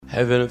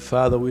Heavenly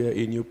Father, we are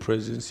in your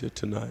presence here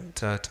tonight.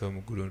 Taata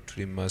omugulu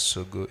tuli mu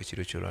maaso go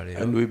ekiro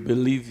ky'olwaleero. And we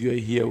believe you are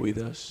here with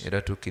us.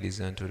 Era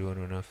tukkiriza nti oli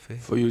wano naffe.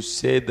 For you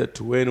said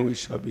that when we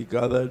shall be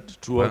gathered,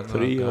 2 or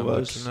 3 of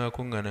us,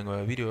 tunaakuŋŋaana nga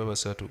babiri oba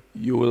basatu.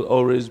 you will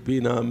always be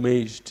in our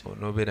midst.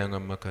 Onoobeeranga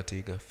mu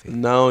makkati gaffe.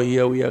 Now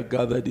here we are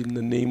gathered in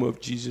the name of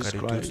Jesus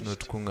Kale Christ. tuno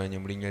tukuŋŋaanye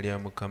mu linnya lya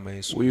Mukama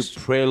Yesu We Kristo.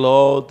 pray,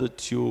 Lord,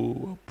 that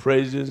your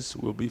presence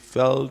will be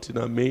felt in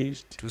our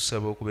midst.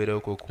 Tusaba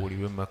okubeerawo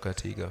kw'okuwulirwe mu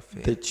makkati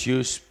gaffe. That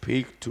you speak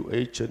to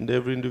each and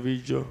every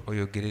individual.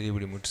 Oyogerere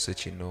buli muntu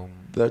ssekinnoomu.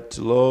 That,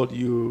 Lord,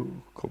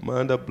 you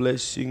command a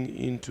blessing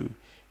into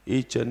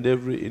each and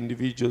every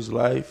individual's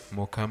life.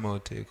 Mukama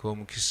oteeka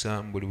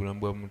omukisa mu buli bulamu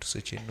bwa muntu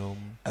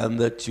ssekinnoomu. And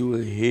that you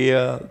will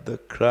hear the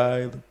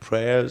cry, the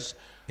prayers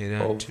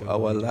Era of nti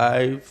our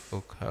life.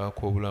 okukaaba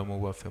kw'obulamu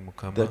bwaffe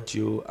Mukama That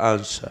you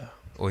answer.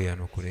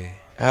 oyanukule.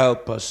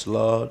 Help us,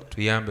 Lord,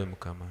 Tuyambe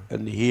Mukama.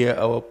 and hear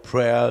our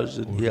prayers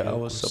and hear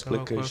our Okusaba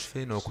supplications.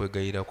 kwaffe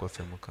n'okwegayira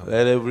kwaffe Mukama.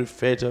 Let every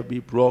fetter be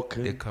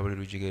broken. Leka buli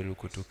lujjigere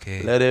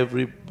lukutuke. Let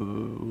every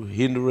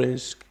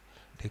hindrance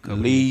Leka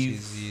buli leave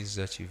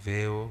kiziyiza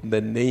kiveewo. in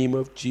the name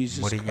of Mu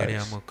Jesus linnya lya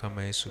Christ.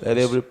 Mukama Yesu Let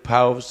Kristo. every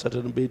power of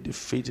Satan be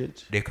defeated.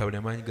 Leka buli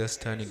amaanyi ga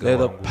Sitaani Let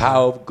the gawangulwe.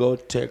 power of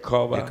God take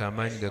over Leka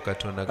amaanyi ga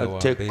Katonda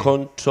and take gawambe.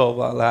 control of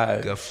our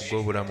lives. Gafuge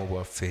obulamu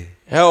bwaffe.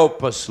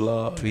 Help us,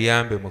 Lord.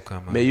 Tuyambe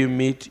Mukama. May you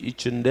meet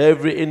each and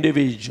every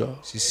individual.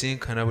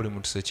 Sisinkana buli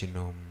muntu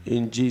ssekinnoomu.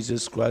 In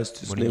Jesus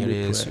Christ's Mu name linnya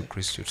lya we Yesu pray.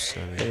 Kristo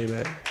tusabe.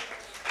 Amen.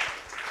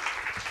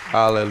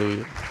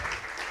 Hallelujah.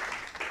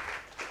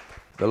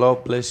 The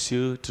Lord bless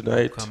you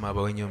tonight. Mukama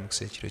abawenye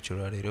omukisa ekiro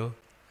ky'olwaleero.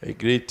 I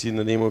greet in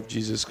the name of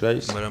Jesus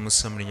Christ.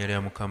 Mbalamusa mu linnya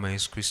lya Mukama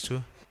Yesu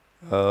Kristo.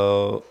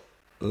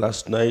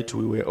 Last night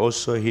we were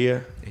also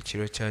here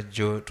Ekiro kya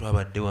jjo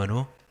twabadde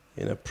wano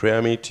in a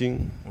prayer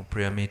meeting. mu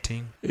prayer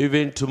meeting.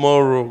 Even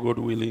tomorrow, God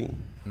willing,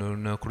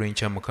 N'olunaku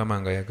lw'enkya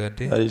Mukama nga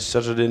yagadde. that is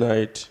Saturday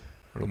night,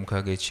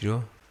 Olw'omukaaga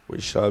ekiro we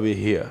shall be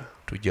here.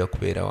 tujja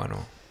kubeera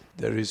wano.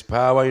 There is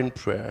power in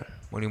prayer.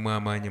 Mulimu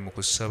amaanyi mu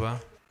kusaba.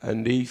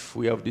 And if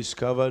we have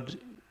discovered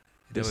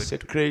the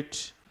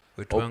secret,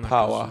 Bwe tuba nga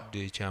power.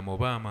 tuzudde ekyama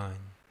oba amaanyi,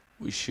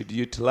 we should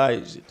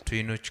utilize it.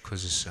 tulina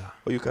okukikozesa.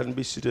 Or you can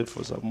be seated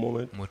for some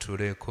moment.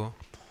 Mutuuleeko.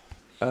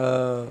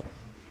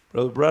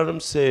 Brother Branham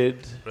said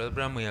Brother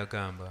Branham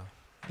yagamba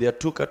there are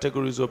 2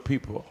 categories of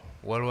people.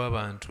 waliwo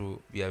abantu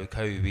bya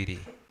bika bibiri.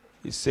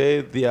 He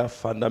said they are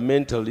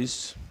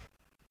fundamentalists,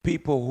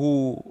 people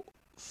who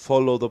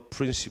follow the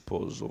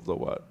principles of the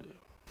word.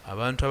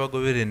 Abantu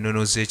abagobera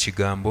ennono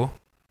z'ekigambo,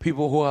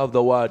 People who have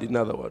the word, in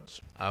other words.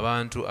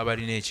 abantu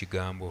abalina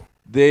ekigambo,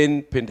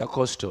 Then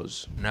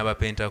Pentecostals.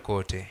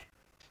 n'abapentakoote.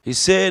 He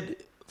said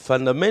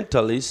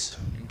fundamentalists,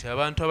 Nti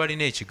abantu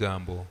abalina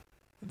ekigambo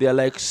they are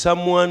like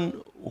someone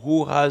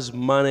who has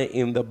money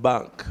in the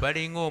bank.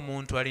 balinga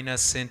omuntu alina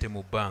ssente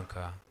mu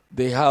bbanka.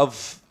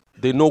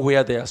 They know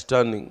where they are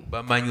standing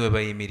Bamanyi we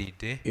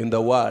bayimiridde in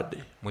the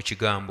word. mu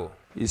kigambo.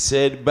 He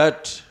said,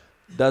 but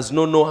does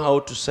not know how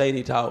to sign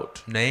it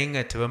out. Naye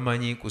nga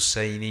tebamanyi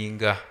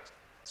kusayininga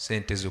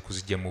ssente zo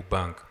kuzijja mu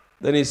bbanka.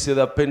 Then he said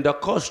the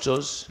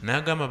Pentecostals,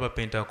 N'agamba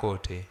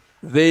abapentakoote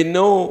they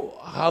know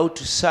how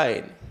to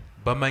sign,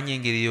 bamanyi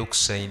engeri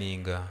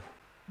y'okusayininga.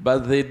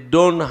 but they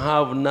don't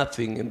have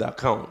nothing in the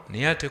account.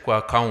 Naye ate ku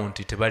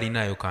akawunti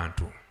tebalinaayo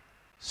kantu.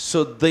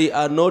 So they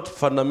are not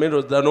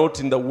fundamental, they're not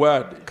in the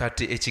word.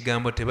 Kati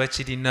ekigambo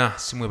tebakirina,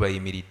 si mwe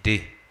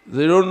bayimiridde.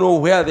 They don't know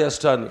where they are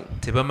standing.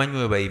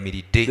 Tebamanyi we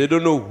bayimiridde. They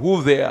don't know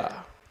who they are.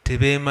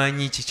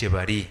 Tebeemanyi ki kye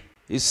bali.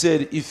 He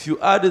said, if you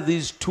add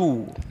these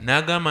 2,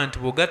 N'agamba nti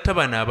bw'ogatta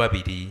bano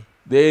ababiri,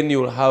 then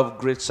you'll have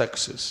great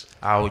success.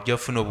 awo ojja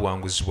kufuna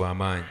obuwanguzi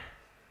bw'amaanyi.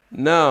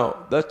 Now,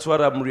 that's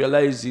what I'm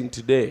realizing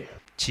today.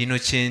 Kino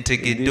kye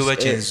ntegedde oba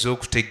kye nziza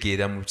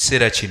okutegeera mu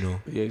kiseera kino.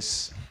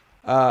 Yes.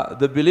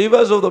 The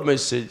believers of the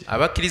message,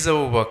 Abakkiriza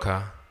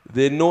b'obubaka,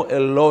 they know a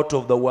lot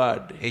of the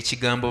word.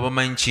 ekigambo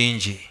bamanyi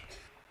kingi.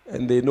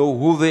 And they know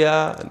who they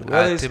are and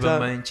where they Ate stand.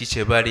 bamanyi ki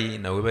kye bali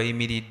na we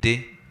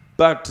bayimiridde.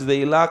 But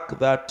they lack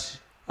that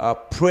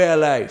prayer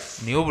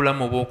life Naye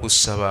obulamu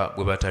obw'okusaba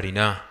bwe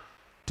batalina.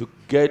 to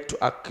get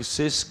to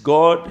access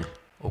God,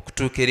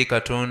 Okutuuka eri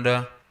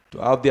Katonda, to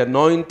have the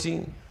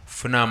anointing,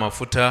 kufuna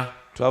amafuta,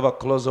 to have a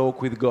closer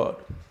walk with God.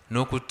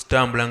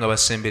 n'okutambula nga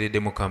basemberedde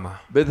Mukama.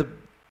 But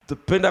the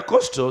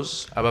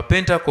Pentecostals,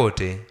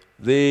 Abapentakoote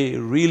they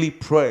really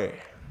pray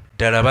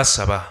ddala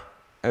basaba,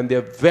 and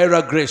they're very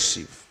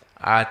aggressive.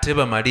 ate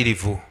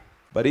bamalirivu.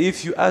 But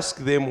if you ask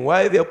them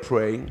why they're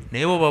praying,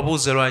 Naye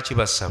bw'obabuuza lwaki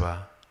basaba,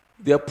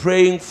 they're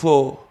praying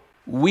for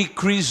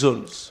weak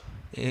reasons.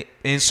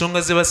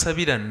 ensonga ze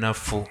basabira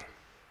nnafu.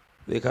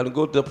 They can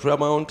go to the prayer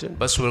mountain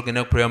Basobola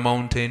okugenda ku prayer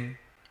mountain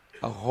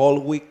a whole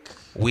week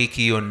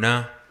wiiki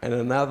yonna, and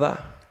another.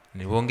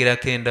 ne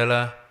bongerako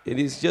endala, It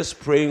is just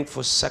praying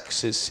for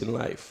success in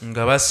life,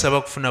 nga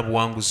basaba kufuna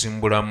buwanguzi mu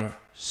bulamu.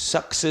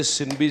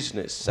 success in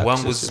business, success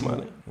Buwanguzi in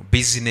money, mu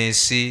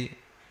bizinesi,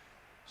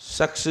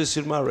 success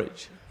in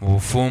marriage. mu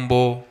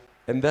bufumbo,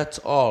 And that's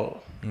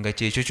all. nga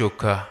kyekyo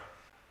kyokka.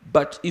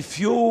 But if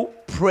you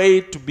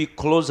pray to be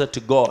closer to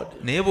God,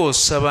 naye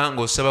bw'osaba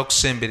ng'osaba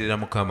kusemberera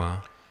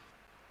Mukama,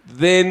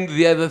 then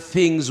the other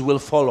things will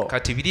follow.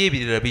 kati biri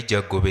ebirala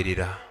bijja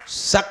kugoberera.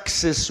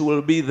 Success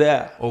will be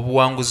there.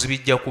 Obuwanguzi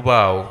bijja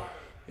kubaawo.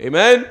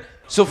 Amen.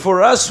 So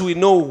for us, we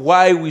know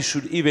why we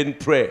should even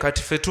pray.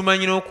 Kati ffe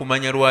tumanyi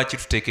n'okumanya lwaki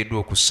tuteekeddwa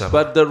okusaba.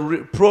 But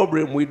the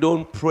problem, we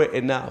don't pray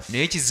enough.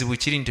 Naye ekizibu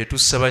kiri nti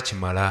tetusaba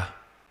kimala.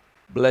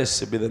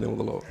 Blessed be the name of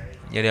the Lord.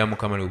 Yali ya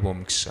Mukama liwe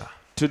omukisa.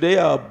 Today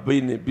I've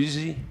been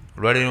busy.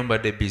 Olwaleero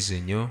mbadde busy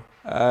nnyo.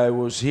 I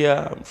was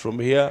here. I'm from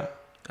here.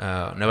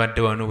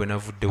 Nabadde wano bwe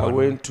navudde I wano.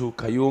 went to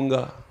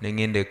Kayunga, Ne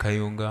ngenda e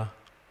Kayunga,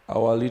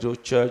 our little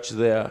church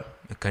there.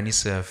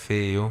 ekkanisa yaffe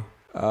eyo.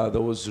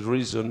 There was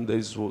reason, there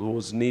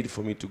was need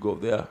for me to go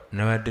there.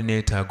 Nabadde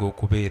neetaaga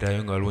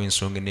okubeerayo nga waliwo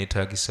ensonga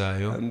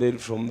eneetaagisaayo. And then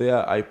from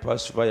there I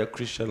passed via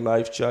Christian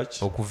Life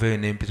Church. Okuva eyo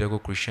ne mpitako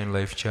Christian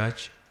Life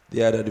Church.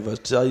 They had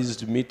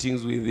advertised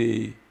meetings with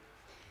the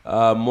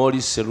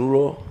Maurice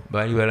Seruro.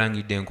 Baali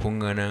balangidde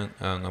enkuŋŋaana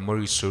nga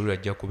Maurice Seruro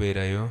ajja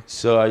kubeerayo.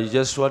 So I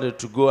just wanted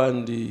to go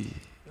and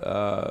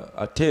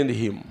attend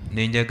him.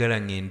 Ne njagala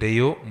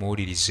ŋŋendeyo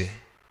muwulirize.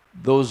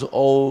 Those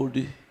old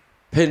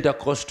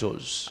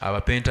Pentecostals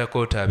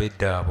Abapentakota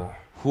ab'edda abo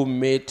who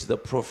met the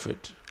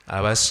prophet,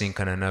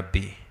 abaasinkana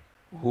nabbi,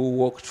 who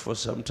walked for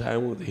some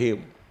time with him.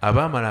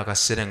 abaamala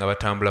akaseera nga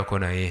batambulako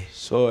naye.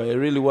 So I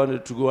really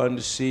wanted to go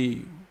and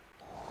see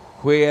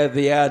where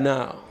they are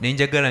now. Ne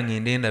njagala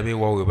ŋŋende ndabe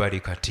ewaabwe bali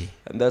kati.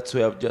 And that's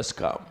where I've just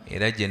come.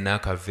 Era gye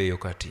naakava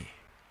kati.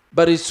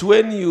 But it's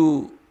when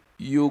you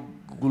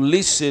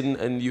listen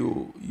and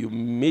you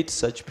meet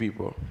such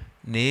people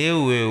Naye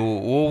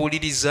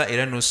w'owuliriza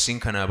era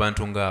n'osinkana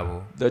abantu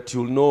ng'abo, that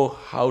you'll know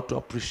how to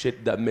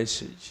appreciate that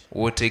message.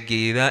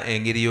 w'otegeera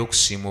engeri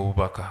y'okusiima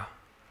obubaka.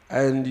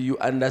 And you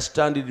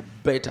understand it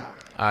better.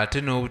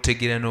 Ate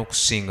n'obutegeera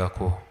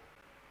n'okusingako.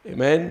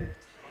 Amen.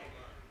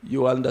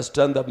 You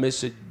understand that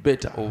message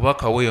better.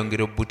 Obubaka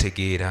weeyongera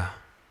obutegeera.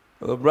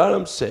 Brother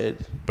Branham said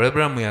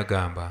Branham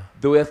yagamba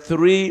there were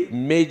 3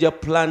 major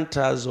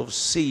planters of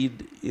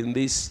seed in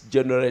this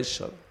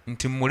generation.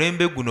 nti mu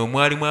mulembe guno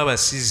mwalimu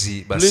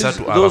abasizi Please,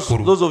 basatu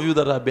abakulu. those of you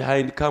that are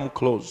behind, come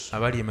close.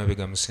 Abali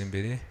emabega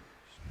musembere.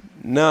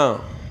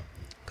 Now,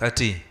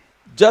 Kati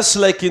just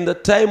like in the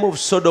time of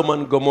Sodom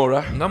and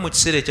Gomorrah, nga mu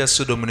kiseera ekya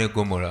Sodomu ne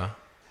Gomora,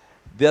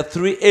 there are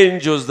 3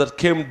 angels that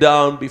came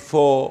down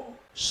before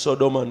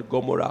Sodom and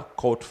Gomorrah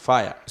caught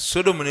fire.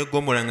 Sodomu ne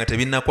Gomora nga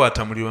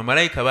tebinnakwata muliro,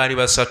 bamalayika baali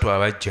basatu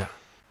abajja.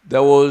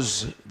 There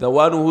was the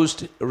one who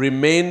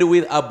remained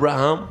with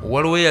Abraham,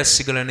 Waliwo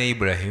eyasigala ne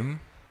Ibrahim,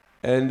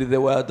 and there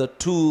were the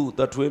 2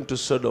 that went to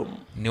Sodom.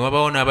 ne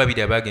wabaawo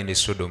n'ababiri abaagenda e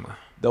Sodoma.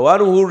 The one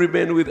who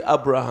remained with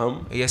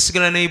Abraham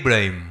Eyasigala ne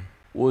Ibrahim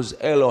was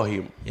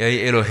Elohim,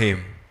 yali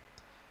Elohim,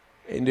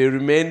 and they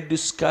remained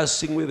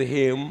discussing with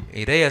him,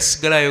 era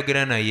yasigala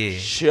ayogera naye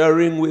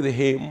sharing with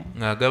him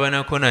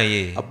ng'agabanako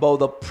naye about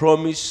the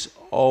promise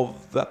of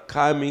the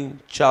coming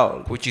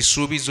child, ku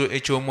kisuubizo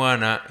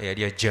eky'omwana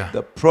eyali ajja,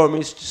 the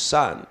promised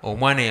son,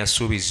 omwana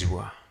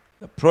eyasuubizibwa,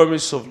 the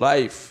promise of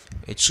life.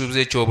 ekisuubizo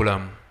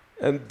eky'obulamu.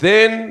 And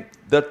then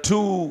the 2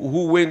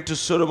 who went to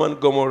Sodom and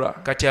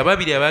Gomorrah, Kati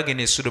ababiri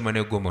abaagenda e Sodoma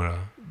ne Gomora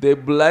they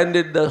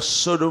blinded the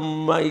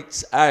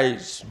Sodomites'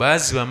 eyes.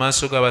 baaziba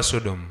amaaso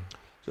g'Abasodomu.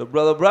 So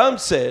Brother Branham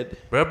said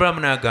Abraham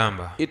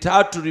n'agamba it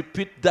had to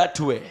repeat that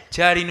way.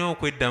 kyalina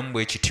okweddamu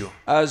bwe kityo,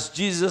 As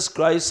Jesus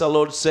Christ our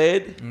Lord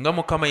said, nga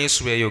Mukama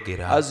Yesu bwe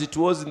yayogera as it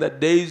was in the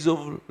days of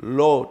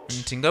Lot,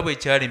 nti nga bwe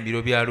kyali mu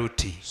biro bya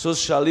Lutti, so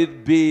shall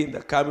it be in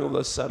the coming of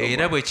the Son of era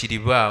Man. bwe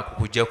kiriba ku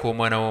kujja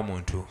kw'omwana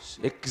w'omuntu,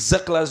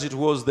 Exactly as it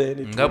was then.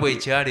 It nga will bwe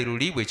be. kyali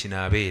luli bwe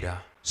kinaabeera.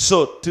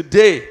 So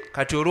today,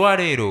 Kati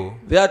olwaleero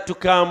there had to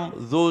come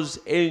those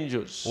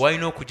angels.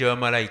 walina okujja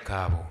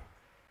bamalayika abo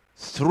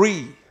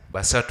 3.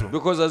 basatu,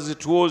 Because as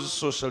it was,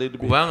 so shall it be.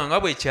 kubanga nga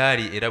bwe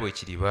kyali era bwe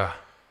kiriba.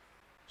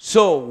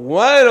 So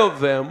one of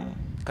them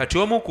Kati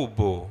omu ku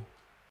bo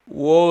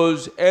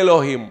was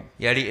Elohim,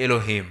 yali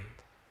Elohim,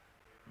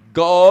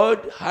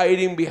 God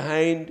hiding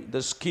behind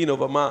the skin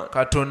of a man.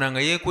 Katonda nga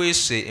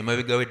yeekwese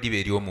emabega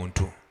w'eddiba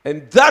ery'omuntu.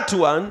 And that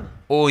one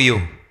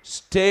Oyo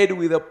stayed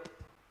with a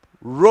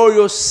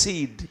royal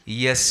seed.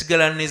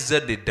 yasigala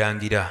n'ezzadde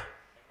eddangira,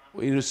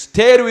 He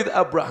stayed with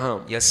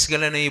Abraham,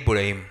 yasigala ne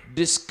Ibulayimu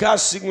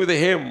discussing with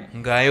him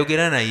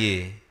ng'ayogera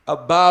naye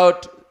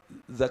about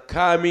the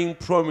coming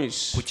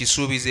promise. ku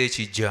kisuubizo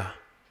ekijja.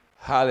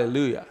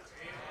 Hallelujah.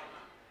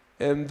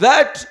 And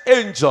that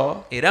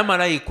angel, Era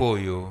malayika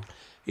oyo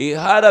he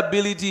had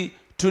ability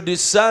to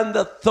discern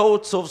the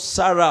thoughts of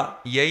Sarah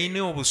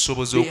yalina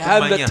obusobozi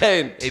behind the okumanya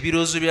tent.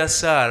 ebirowoozo bya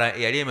Saala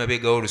eyali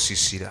emabega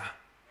w'olusiisira.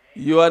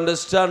 You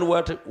understand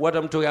what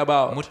I'm talking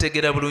about?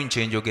 Mutegeera bulungi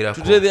kye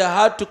njogerako. Today there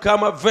had to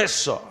come a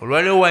vessel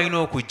Olwaleero walina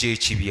okujja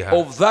ekibya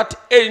of that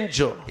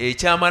angel,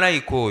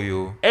 ekyamalayika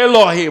oyo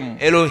Elohim,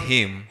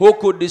 Elohim, who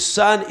could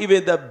discern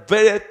even the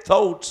very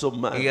thoughts of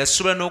man.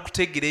 eyasobola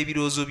n'okutegeera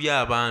ebirowoozo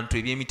by'abantu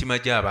eby'emitima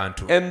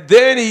gy'abantu. And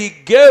then he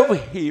gave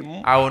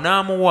him Awo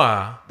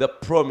n'amuwa the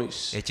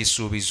promise.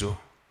 ekisuubizo.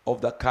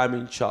 of the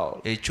coming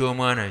child.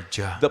 eky'omwana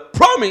ajja. The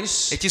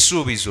promise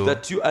Ekisuubizo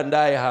that you and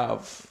I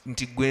have,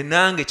 nti gwe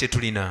nange kye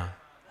tulina,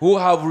 who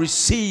have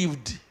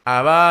received, who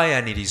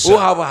abaayaniriza,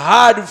 have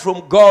heard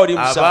from God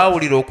Himself,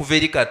 abaawulira okuva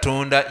eri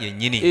Katonda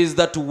yennyini, is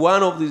that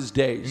one of these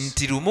days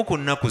nti lumu ku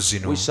nnaku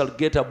zino we shall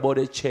get a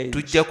body change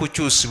tujja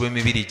kukyusibwa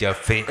emibiri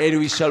gyaffe and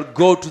we shall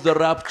go to the era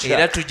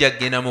rapture. tujja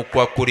kgenda mu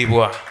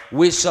kwakkulibwa.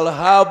 We shall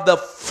have the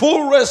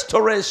full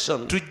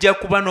restoration Tujja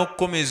kuba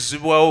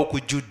n'okukomezebwawo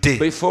okujjudde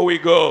before we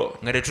go.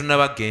 nga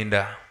tetunnaba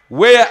genda.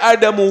 Where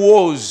Adam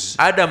was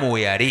Adamu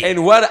we yali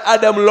and what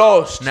Adam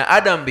lost, na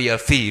Adamu bye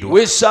yafiirwa,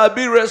 we shall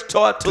be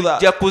restored to tujja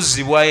that.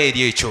 kuzzibwayo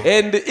eri ekyo.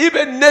 And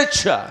even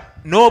nature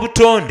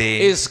N'obutonde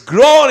is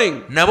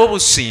groaning, nabwo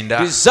businda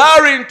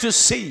desiring to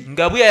see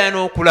nga buyaya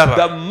n'okulaba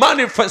the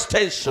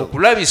manifestation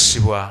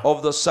okulabisibwa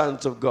of the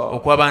sons of God.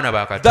 okw'abaana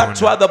ba That's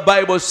Katonda. what the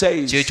Bible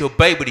says. Kyekyo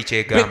Bayibuli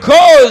kyegamba.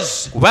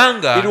 Because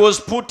Kubanga it was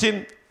put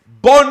in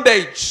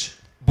bondage,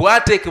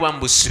 bwateekebwa mu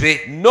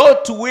busibe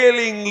not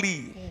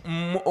willingly,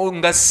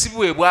 nga si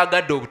bwe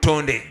bwagadde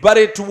obutonde, but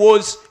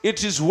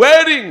it is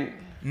waiting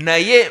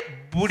naye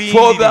for the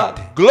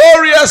bulindiridde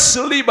glorious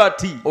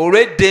liberty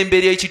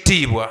olw'eddembe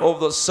ly'ekitiibwa of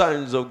the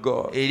sons of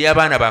God. eri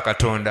abaana ba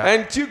Katonda.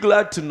 Aren't you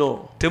glad to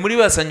know Temuli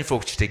basanyufu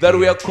that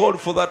we okukitegeera are called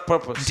for that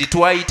purpose? nti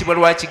twayitibwa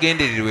lwa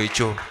kigendererwa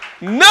ekyo.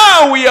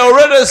 Now we are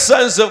already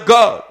sons of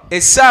God,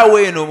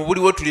 Essaawa eno mu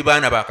buliwo tuli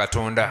baana ba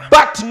Katonda,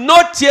 but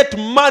not yet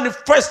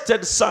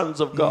manifested sons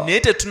of God. naye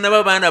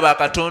tetunnaba baana ba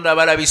Katonda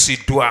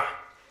abalabisiddwa.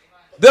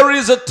 There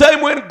is a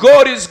time when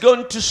God is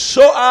going to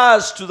show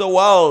us to the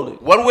world,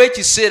 Waliwo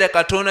ekiseera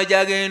Katonda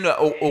gy'agenda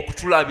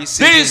okutulabisa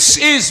this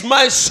ensi. is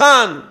my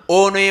son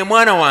Ono ye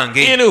mwana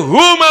wange in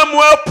whom I'm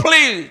well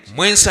pleased.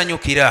 mwe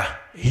nsanyukira,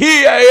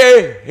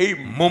 Hear him.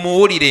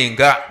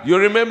 mumuwulirenga. You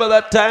remember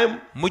that time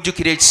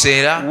Mujjukira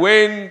ekiseera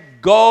when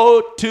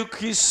God took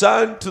his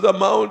son to the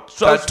Mount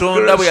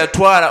Katonda bwe Transfiguration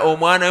yatwala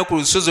omwana we ku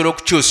lusozi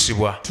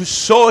olw'okukyusibwa to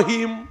show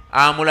him,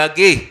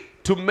 amulage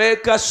to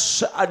make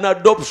us an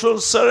adoption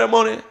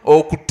ceremony,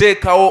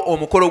 okuteekawo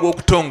omukolo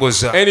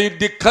gw'okutongoza, and he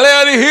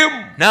declared him,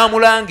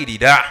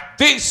 n'amulangirira,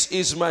 this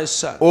is my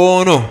son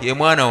ono ye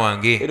mwana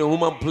wange in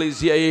whom I'm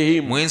pleased. Hear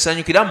him. mwe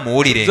nsanyukira There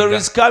mumuwulirenga.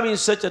 is coming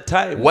such a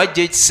time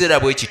Wajja ekiseera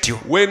bwe kityo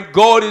when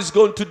God is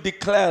going to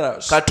declare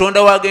us.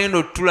 Katonda wagenda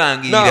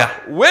otulangirira.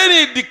 Now, when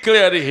he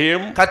declared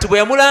him, Kati bwe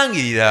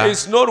yamulangirira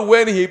it's not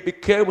when he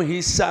became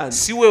his son.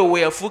 si we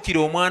we yafuukira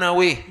omwana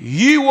we,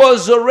 He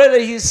was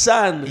already his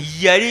son,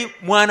 yali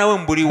mwana we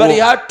mu but he buliwo,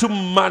 had to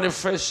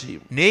manifest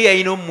him. naye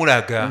yalina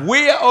omulaga.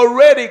 We are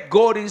already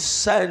God's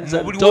sons Mu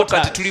and buliwo kati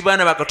daughters. tuli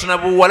baana ba Katonda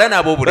b'obuwala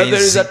But there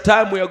is n'ab'obulenzi, a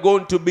time we are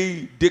going to be naye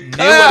waliwo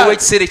declared.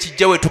 ekiseera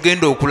ekijja we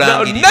tugenda Now,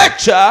 okulangirira.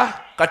 nature,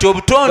 Kati the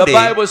obutonde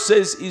Bible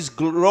says, is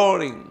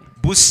groaning,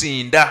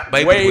 businda,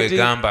 Bayibuli waiting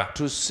bw'egamba,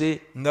 to see.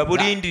 nga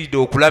bulindiridde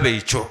okulaba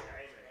ekyo.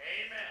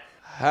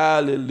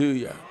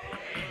 Hallelujah.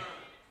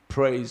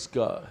 Praise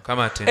God.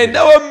 Kama And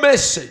atendera. our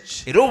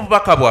message Era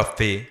obubaka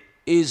bwaffe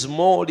is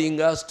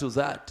molding us to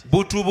that.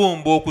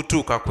 butubumba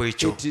okutuuka ku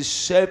ekyo. It is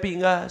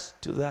shaping us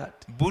to that.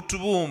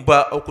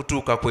 Butubumba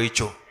okutuuka ku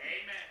ekyo.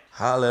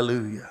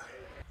 Hallelujah.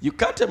 You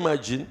can't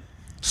imagine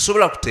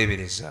Tosobola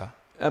kuteebereza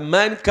a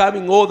man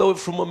coming all the way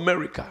from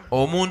America.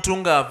 omuntu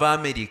ng'ava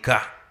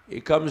Amerika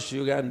He comes to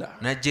Uganda.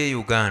 n'ajja e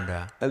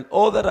Uganda, And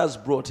all that has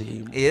brought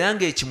him era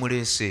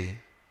ng'ekimuleese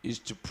is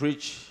to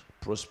preach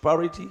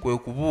prosperity kwe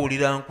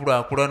kubuulira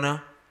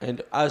nkulaakulana,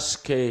 and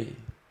ask a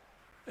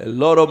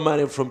lot of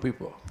money from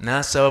people.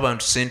 n'asaba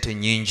abantu ssente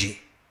nnyingi.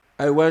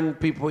 I want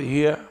people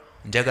here,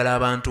 Njagala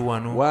abantu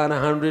wano,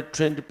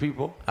 120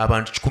 people,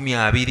 abantu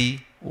 120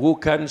 who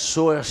can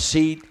sow a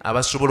seed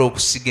abasobola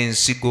okusiga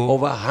ensigo,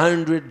 of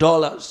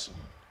 $100.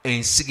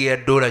 ensigo eya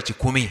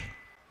 $100.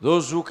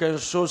 Those who can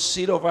sow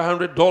seed of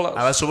 $100,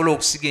 Abasobola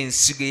okusiga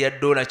ensigo eya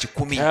 $100,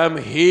 come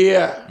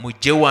here.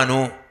 mujje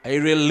wano I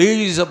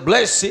release a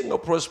blessing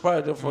of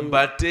prosperity for you.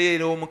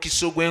 mbateera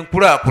omukisa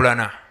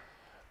ogw'enkulaakulana.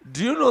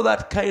 Do you know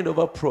that kind of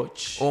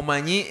approach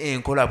Omanyi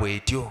enkola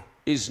bw'etyo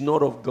is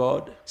not of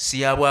God?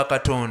 si ya bwa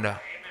Katonda.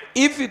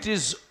 If it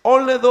is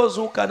only those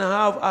who can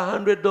have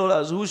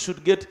 $100 who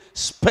should get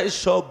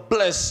special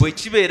blessing, Bwe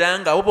kibeera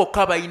nga bo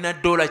bokka balina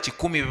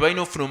 $100 be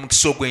balina okufuna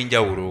omukisa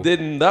ogw'enjawulo,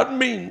 then that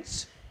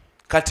means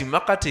kati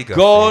makati gaffe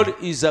God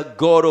is a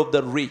God of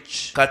the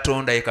rich.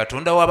 Katonda ye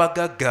Katonda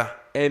w'abagagga,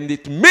 And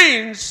it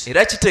means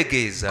era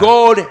kitegeeza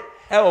God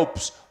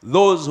helps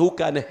those who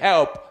can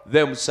help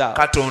themselves.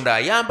 Katonda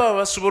ayamba abo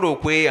basobola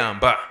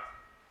okweyamba.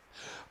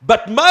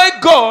 But my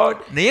God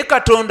Naye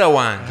Katonda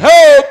wange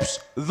helps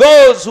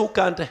those who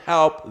can't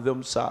help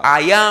themselves.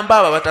 ayamba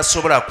abo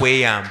abatasobola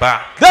kweyamba.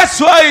 That's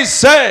why he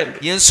said,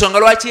 Y'ensonga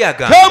lwaki come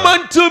yagamba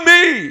unto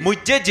me,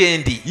 mujje gye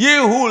ndi ye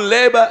who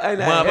labor and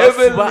mwe are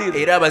heavy abafuba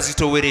laden, era and I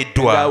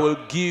abazitowereddwa, will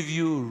give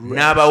you rest.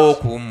 n'abawa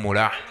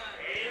okuwummula.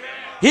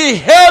 He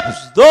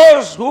helps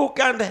those who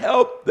can't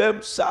help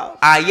themselves.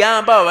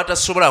 Ayamba abo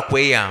abatasobola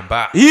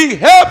kweyamba, He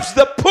helps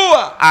the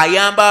poor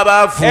ayamba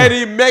abaavu and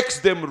he makes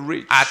them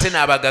rich. ate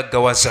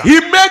n'abagaggawaza. He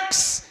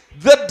makes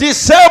the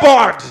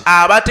disabled,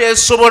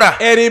 abateesobola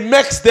and He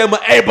makes them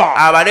able.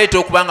 abaleeta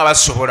okuba nga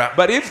basobola.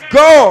 But if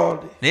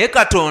God Naye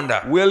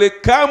Katonda will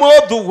come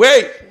all the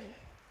way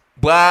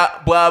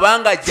bw'aba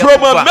nga ajja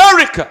from kuva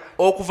America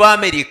okuva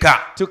Amerika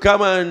to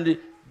come and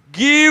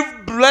give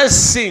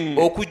blessing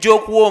okujja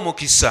okuwa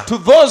omukisa to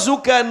those who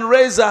can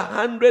raise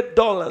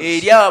 $100,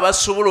 eri abo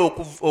abasobola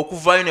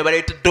okuvaayo ne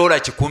baleeta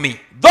 $100,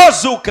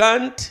 those who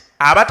can't,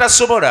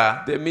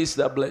 abatasobola they miss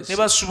the ne blessing.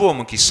 basuba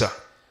omukisa.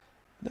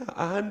 Now,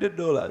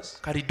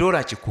 $100 kati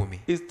 $10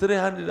 is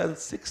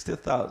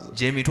 360,000.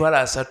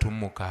 gy'emitwalo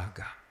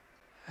 36.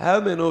 How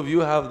many of you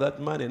have that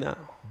money now?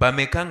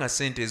 bameka nga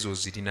sente ezo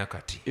zirina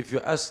kati? If you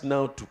ask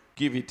now to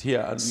give it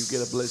here and you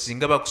get a blessing,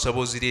 singa bakusaba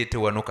ozireete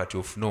wano kati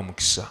ofune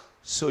omukisa,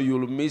 so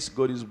you'll miss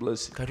God's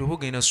blessing. kati oba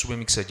ogenda suba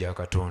emikisa gya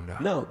Katonda.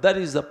 Now, that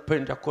is the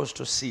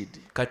Pentecostal seed.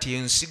 Kati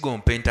ensigo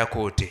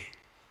mpentakoote,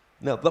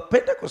 Now, the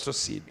Pentecostal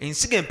seed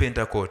ensigo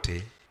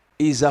empentakoote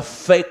is a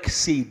fake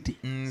seed.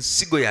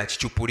 nsigo ya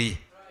kicupuli,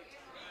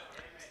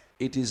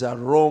 It is a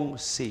wrong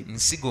seed.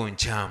 nsigo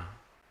nkyamu.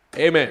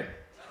 Amen.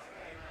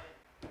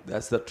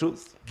 That's the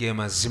truth. Ge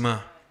mazima,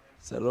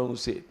 It's a wrong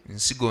seed.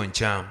 nsigo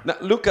nkyamu. Now,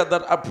 look at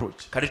that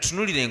approach. Kati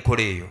tunulire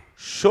enkola eyo,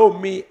 Show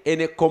me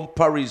any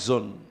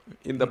comparison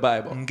in the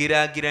Bible.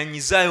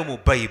 ngeraageranyizaayo mu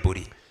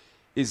Bayibuli.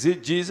 Is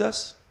it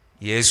Jesus?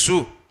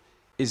 Yesu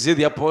Is it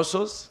the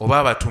apostles? oba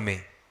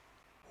abatume?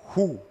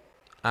 Who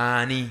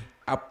Ani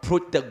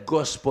approached the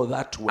gospel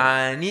that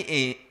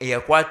way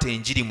eyakwata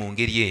enjiri mu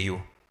ngeri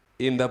eyo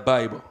in the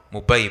Bible?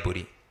 mu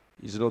Bayibuli?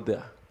 He's not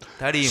there.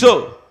 Taliimu.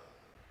 So,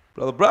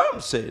 Brother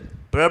Brown said,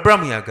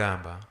 Abraham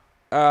yagamba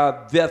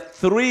there are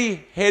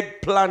 3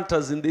 head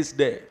planters in this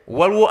day.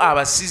 waliwo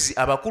abasizi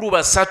abakulu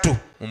 3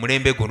 mu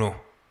mulembe guno.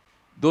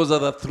 Those are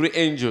the 3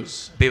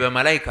 angels. Be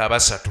bamalayika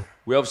 3.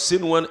 We have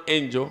seen one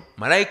angel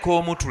Malayika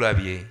omu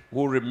tulabye,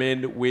 who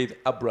remained with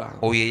Abraham.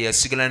 oyo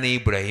yasigala ne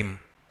Ibulayimu.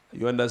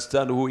 You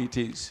understand who it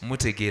is?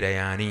 Mutegeera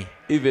y'ani?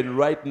 Even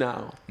right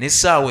now,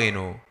 N'essaawa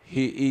eno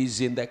he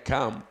is in the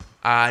camp.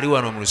 ali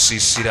wano mu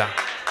lusiisira,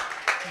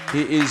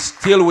 He is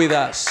still with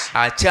us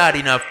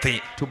akyali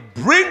naffe to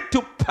bring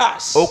to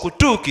pass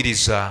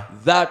okutuukiriza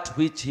that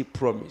which he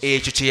promised.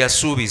 ekyo kye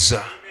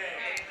yasuubiza.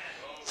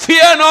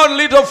 Fear not,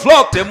 little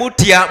flock,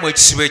 Temutya mu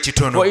ekisibo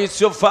ekitono, for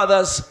it's your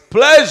Father's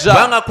pleasure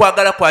kubanga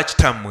kwagala kwa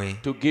kitammwe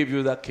to give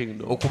you the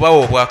kingdom.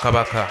 okubawa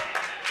obwakabaka.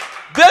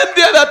 Then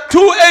there are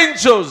 2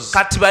 angels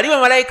Kati bali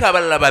bamalayika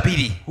abalala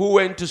 2 who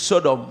went to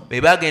Sodom. be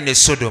baagenda e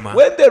Sodoma.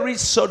 When they reached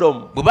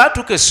Sodom, Bwe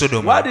baatuuka e what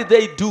Sodoma did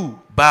they do?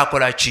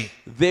 baakola ki?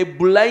 They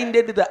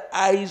blinded the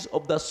eyes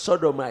of the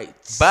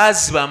Sodomites.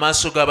 Baaziba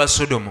amaaso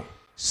g'Abasodomu.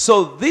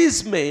 So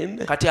these men,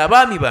 Kati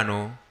abaami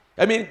bano,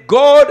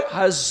 God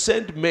has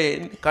sent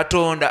men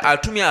Katonda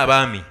atumye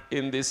abaami,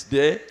 in this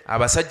day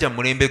abasajja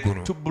mu mulembe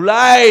guno, to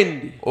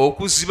blind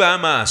okuziba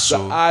the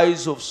amaaso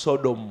eyes of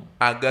Sodom,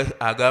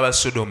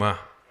 ag'Abasodoma,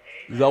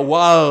 the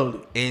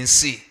world.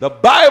 ensi. The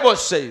Bible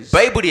says,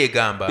 Bayibuli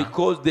egamba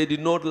because they did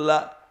not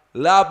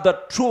love the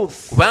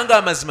truth, kubanga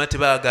amazima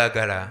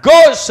tebaagaagala,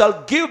 God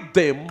shall give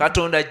them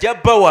Katonda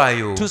ajja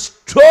bbawaayo to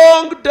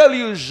strong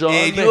delusion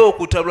eri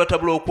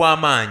okutabulatabula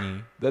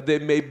okw'amaanyi, that they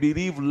may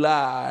believe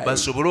lies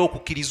basobole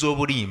okukkiriza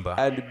obulimba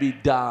and be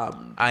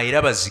damned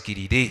era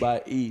bazikirire,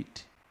 by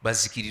it.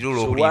 bazikirire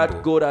So what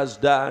olw'obulimbo. God has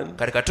done,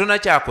 Kati Katonda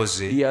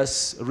kyakoze, He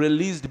has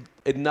released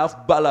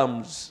enough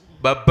Balaams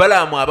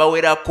Babalaamu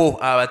abawerako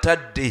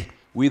abatadde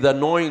with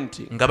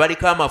anointing nga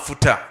baliko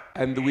amafuta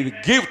and with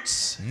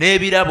gifts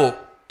n'ebirabo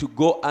to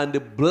go and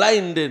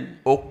blinden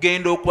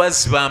okugenda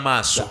okwaziba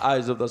amaaso the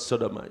eyes of the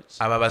Sodomites.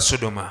 abo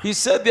Abasodoma. He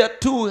said there are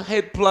 2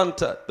 head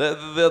planters,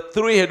 there are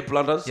 3 head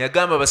planters.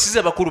 Yagamba abasizi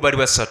abakulu bali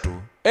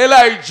 3.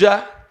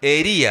 Elijah,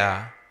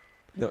 Elijah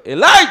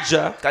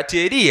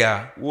Kati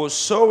Eriya was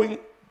sowing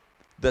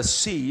the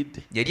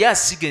seed yali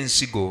asiga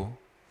ensigo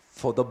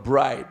for the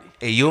bride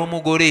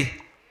ey'omugole,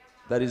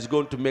 that is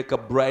going to make a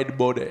bride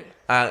body,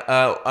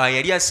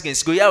 yali asiga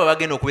ensigo y'abo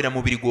bagenda okubeera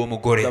mu mubiri the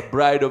gw'omugole,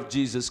 bride of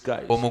Jesus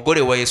Christ.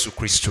 omugole wa Yesu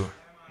Kristo.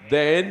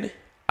 Then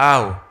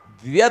Awo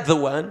the other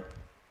one,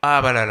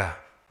 abalala,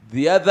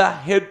 the other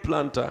head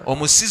planter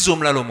omusizi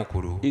omulala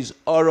omukulu is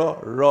Oral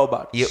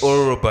Roberts. ye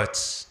Oral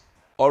Roberts.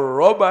 Oral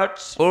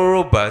Roberts Oral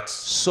Roberts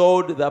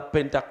sowed the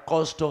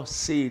Pentecostal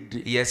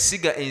seed,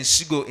 yasiga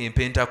ensigo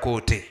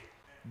empentakoote,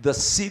 the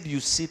seed you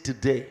see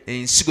today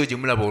ensigo gye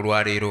mulaba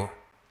olwaleero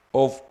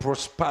of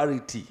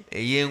prosperity.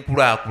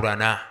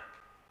 ey'enkulaakulana.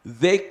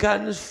 They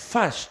can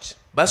fast,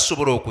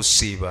 Basobola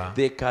okusiiba,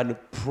 they can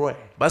pray,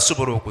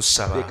 basobola they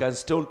okusaba, can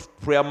stay on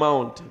prayer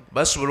mountain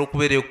basobola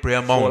okubeera ku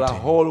prayer for a mountain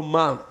whole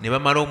month, ne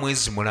bamala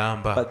omwezi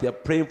mulamba, but they are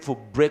praying for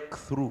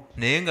breakthrough.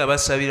 naye nga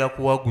basabira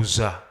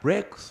kuwaguza,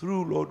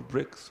 Breakthrough, Lord,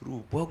 breakthrough.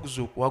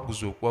 okuwaguza,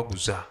 okuwaguza,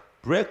 okuwaguza,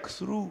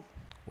 Breakthrough.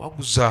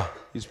 waguza.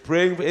 He's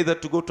praying either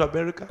to go to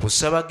America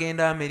Kusaba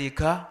genda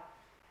Amerika,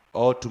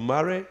 or to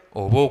marry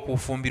oba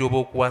okufumbira, oba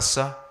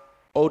okuwasa,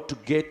 or to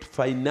get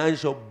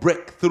financial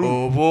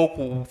breakthrough. oba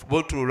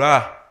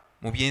okubotula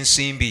mu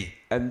by'ensimbi,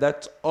 And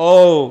that's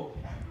all.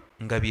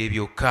 nga bye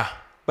byokka.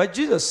 But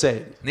Jesus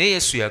said, naye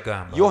yesu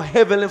yagamba your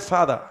heavenly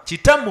Father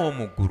kitammwe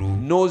omugulu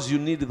knows you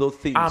need those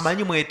things.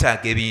 amanyi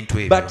mwetaaga ebintu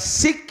ebyo But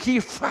seek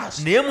ye first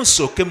naye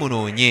musooke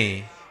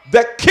munoonye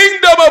the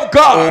kingdom of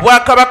God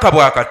obwakabaka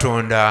bwa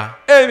katonda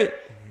and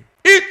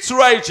its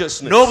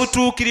righteousness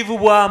n'obutuukirivu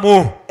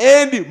bwamu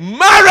and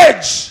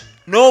marriage,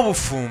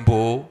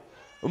 n'obufumbo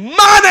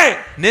money,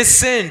 ne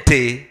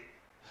ssente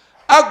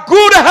a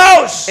good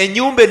house,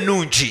 ennyumba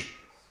ennungi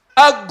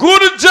a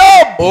good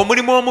job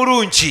omulimu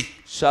omulungi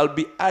shall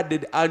be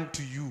added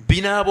unto you.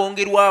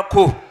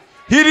 binaabongerwako.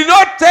 He did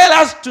not tell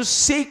us to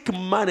seek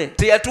money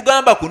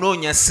Teyatugamba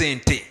kunoonya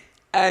ssente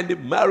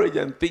and marriage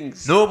and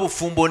things.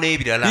 n'obufumbo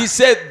n'ebirala. He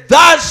said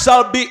that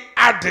shall be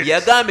added.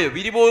 Yagamba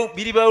But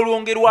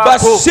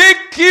biribalongerwako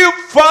seek ye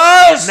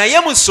first naye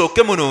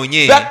musooke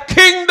munoonye the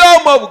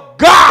kingdom of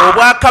God.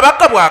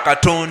 obwakabaka bwa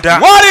katonda.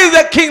 What is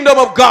the kingdom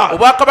of God?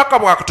 Obwakabaka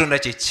bwa katonda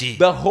kye ki?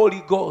 The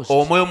Holy Ghost.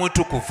 Omwoyo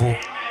mutukuvu.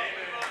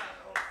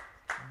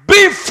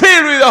 Be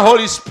filled with the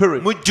Holy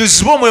Spirit.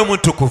 Mujjuzibwe omwoyo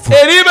mutukuvu.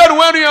 And even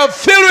when you are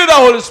filled with the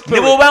Holy Ne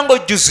Spirit, bw'oba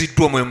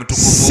ng'ojjuziddwa omwoyo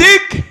mutukuvu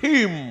seek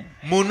Him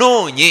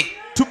munoonye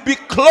to be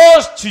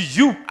close to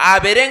you,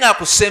 abeere to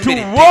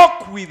ng'akusemberedde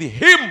walk with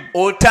Him,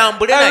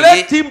 otambule and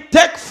naye let Him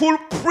take full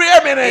era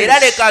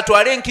preeminence leka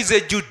atwale enkizo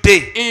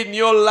ejjudde in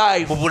your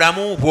life. mu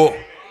bulamu bwo.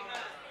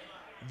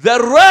 The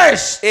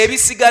rest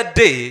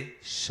Ebisigadde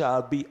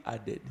shall be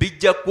added.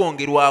 bijja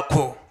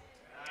kwongerwako.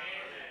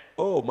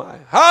 Oh my.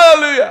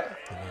 Hallelujah.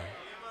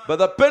 But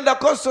the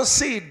Pentecostal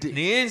seed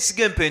Naye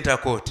ensigo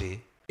empentakoote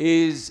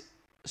is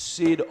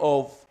seed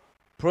of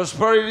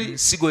prosperity.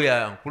 nsigo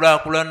ya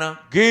nkulaakulana.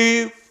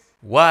 Give.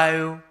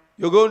 Waayo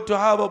You're going to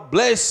have a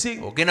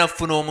blessing. ogenda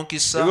kufuna You're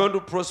omukisa, going to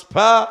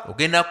prosper.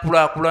 ogenda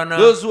kulaakulana.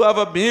 Those who have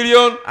a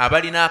million,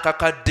 Abalina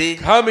akakadde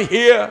come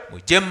here.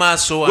 mujje mu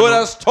maaso God wano.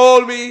 has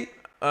told me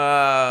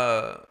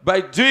Ah,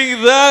 by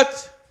doing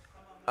that,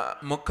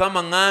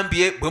 Mukama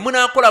ŋŋambye bwe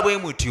munaakola bwe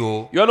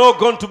mutyo you're not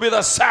going to be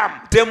the same.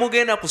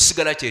 temugenda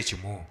kusigala kye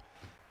kimu.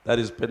 That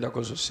is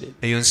Pentecostal seed.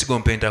 Eyo nsigo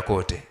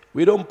mpentakoote.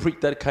 We don't preach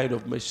that kind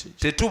of message.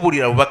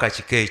 Tetubuulira bubaka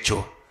kika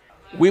ekyo.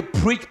 We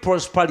preach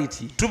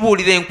prosperity.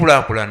 Tubuulira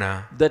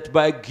enkulaakulana That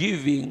by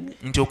giving,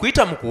 nti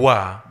okuyita mu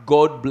kuwa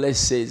God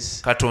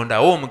blesses Katonda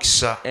awa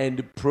omukisa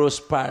and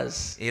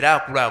prospers. era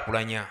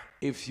akulaakulanya.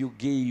 If you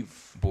give,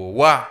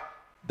 Bw'owa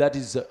that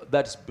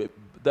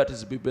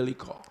is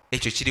biblical,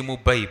 ekyo kiri mu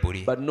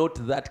Bayibuli, but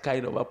not that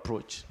kind of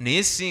approach.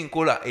 naye si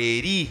nkola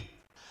eri.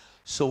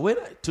 So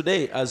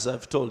today, as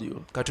I've told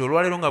you, Kati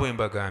olwaleero nga bwe it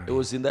mbagambye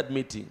was in that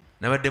meeting,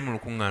 nabadde mu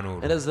lukuŋŋaana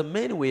and olwo. as the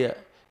men were,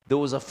 there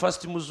was a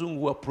first Muzungu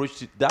who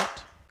approached it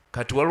that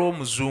Kati waliwo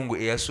omuzungu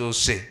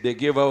eyasoose they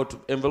gave out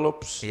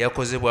envelopes,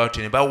 eyakoze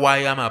bw'atyo ne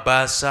bawaayo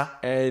amabaasa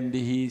and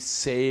he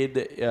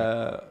said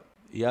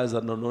he has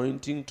an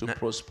anointing to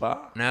prosper,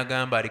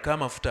 n'agamba aliko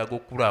amafuta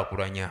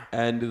ag'okukulaakulanya,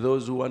 and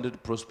those who wanted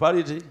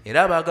prosperity,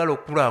 era abaagala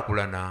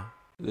okukulaakulana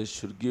they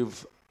should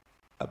give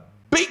a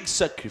big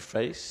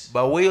sacrifice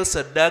baweeyo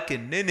saddaaka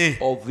ennene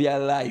of their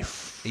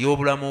life,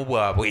 ey'obulamu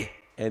bwabwe,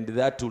 and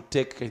that will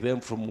take them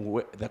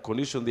from the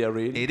condition they are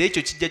in era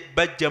ekyo kijja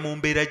bajja mu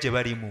mbeera gye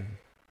balimu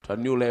to a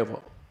new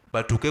level.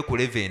 batuuke ku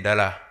leve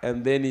endala.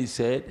 And then he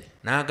said,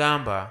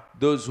 N'agamba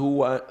those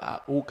who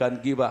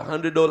can give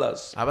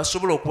 $100,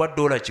 abasobola okuwa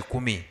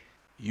 $100,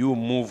 you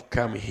move,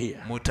 come here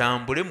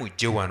mutambule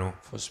mujje wano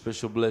for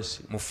special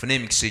blessing. mufune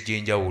emikisa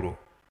egy'enjawulo.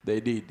 They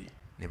did.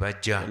 Ne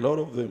bajja A lot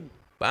of them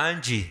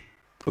bangi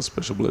for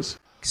special blessing.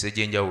 emikisa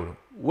egy'enjawulo.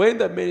 When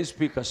the main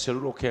speaker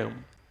Serulo came,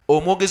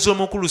 Omwogezi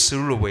omukulu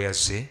Serulo bwe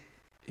yazze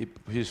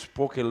he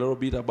spoke a little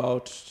bit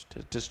about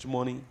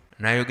testimony,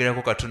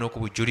 n'ayogerako katono ku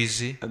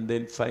bujulizi, and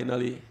then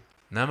finally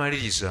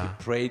n'amaliriza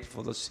prayed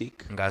for the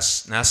sick.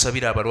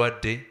 n'asabira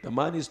abalwadde. The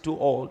man is too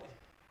old.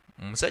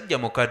 Omusajja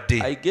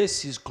mukadde, I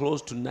guess he's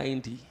close to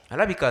 90.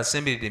 alabika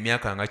asemberedde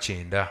emyaka nga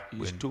 90,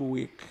 He's too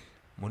weak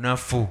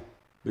munafu,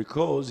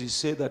 because he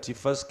said that he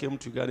first came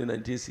to Uganda in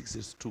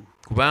 1962,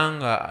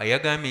 kubanga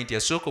yagambye nti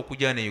yasooka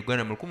okujja ne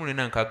Uganda mu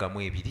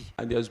 1962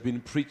 and he has been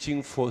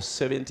preaching for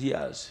 70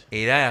 years,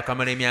 era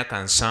yakamala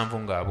emyaka 7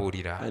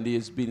 ng'abuulira, and he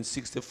has been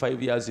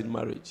 65 years in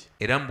marriage.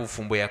 era mu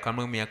bufumbo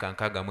yakamala emyaka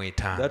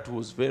 65. That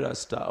was very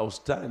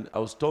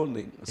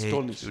astonishing.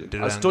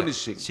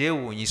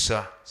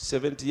 Kyewuunyisa,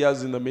 70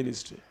 years in the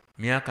ministry.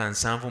 myaka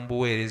 7 mu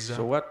buweereza.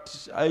 So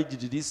what age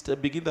did he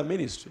begin the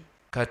ministry?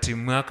 Kati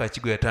mwaka ki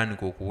gwe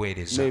yatandika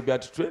okuweereza? Maybe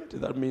at 20.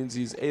 That means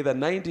he's either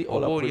 90 or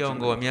Oba oliawo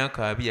nga wa approaching.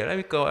 myaka 2,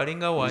 alabika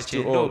alinga wa He's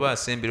too 9 old. oba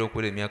asembera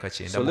okuwera emyaka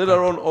 9. So later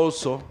on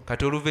also,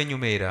 Kati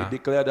oluvannyuma he era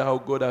declared how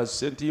God has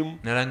sent him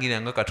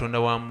n'alangira nga Katonda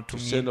to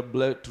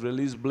wamutumye to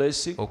release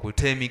blessing,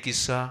 okuta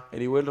emikisa,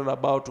 and he went on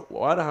about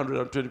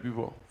 120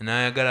 people,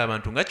 n'ayagala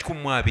abantu nga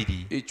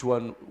 120, each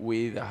one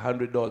with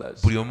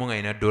 $100. buli omu nga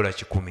alina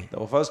 $10.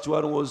 The first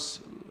one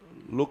was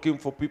looking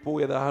for people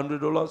with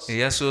 $100,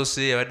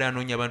 Eyasoose yabadde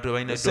anoonya abantu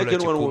abalina The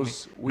second one $10,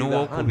 was with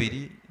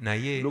n'owokubiri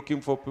naye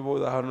looking for people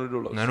with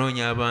 $100. nga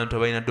noonya abantu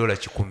abalina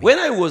 $10. When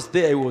I was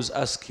there, I was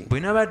asking, Bwe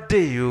nabadde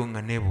eyo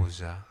nga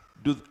neebuuza,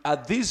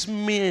 are these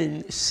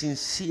men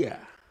sincere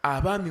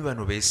abaami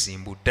bano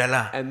beesimbu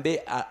ddala And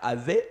are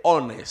they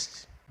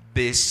honest?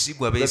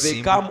 beesigwa That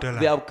beesimbu they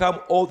ddala have come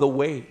all the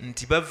way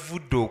nti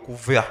bavudde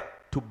okuva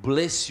to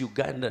bless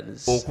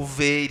Ugandans.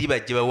 okuva eri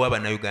bajja bawa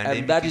abannayuganda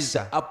And that is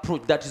emikisa the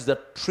approach, that is the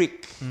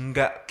trick,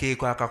 nga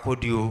keeko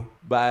akakodyo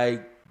by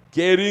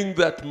getting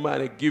that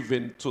money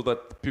given so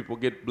that people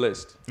get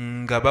blessed.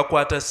 nga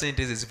bakwata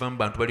sente ze ziva mu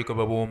bantu baliko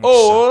babawa omukisa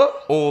Or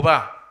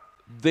oba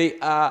they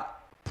are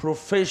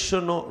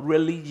professional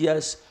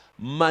religious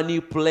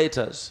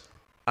manipulators.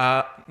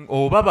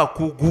 oba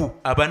bakugu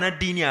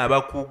abanaddiini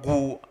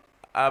abakugu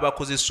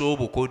abakozesa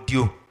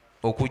obukodyo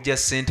okujja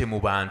sente mu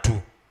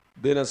bantu.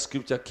 Then a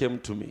scripture came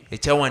to me.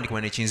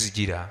 Ekyawandiikibwa ne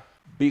kinzijira.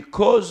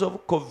 Because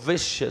of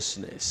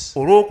covetousness,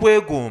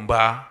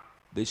 Olw'okwegomba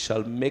they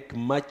shall make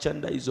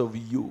merchandise of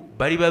you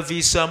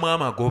balibaviisaamu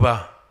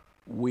amagoba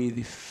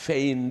with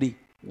feigned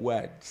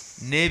words.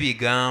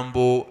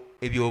 n'ebigambo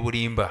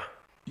eby'obulimba.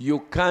 You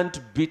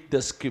can't beat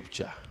the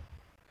scripture.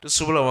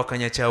 Tosobola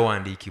wakanya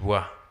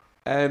kyawandiikibwa.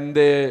 And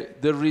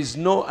there is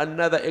no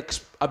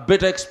a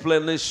better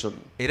explanation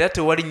Era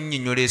tewali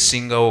nnyonnyola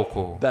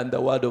esingawooko than the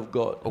word of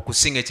God.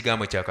 okusinga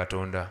ekigambo kya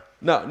Katonda.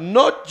 Now,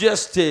 not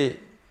just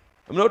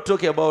I'm not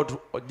talking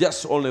about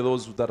just only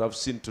those that I've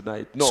seen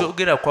tonight. No.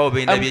 Soogera ku abo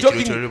beerina I'm byekiro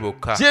talking kyolero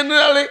bokka.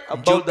 generally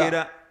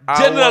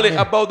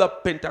Njogera about the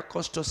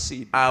Pentecostal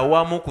seed.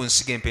 Awamu ku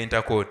nsigo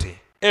empentakoote.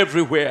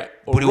 Everywhere,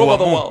 all over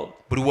the world.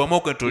 Buli wamu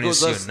okwetoloola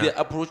Because ensi that's yonna.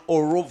 their approach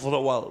all over the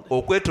world.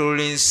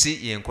 Okwetoloola ensi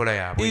y'enkola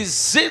yaabwe.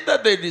 Is it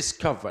that they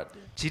discovered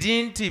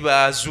Kiri nti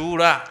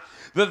baazuula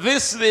that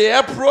this is the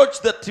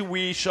approach that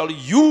we shall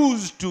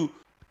use to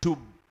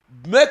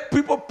make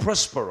people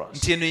prosperous?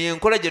 nti eno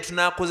y'enkola gye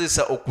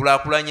tunaakozesa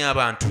okulaakulanya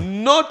abantu.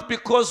 Not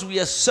because we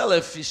are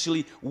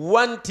selfishly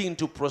wanting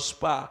to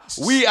prosper,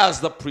 we as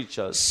the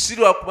preachers, Si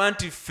lwakuba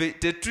nti ffe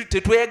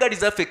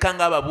tetweyagaliza ffekka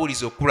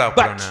ng'ababuulizi but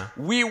okukulaakulana,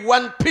 we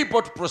want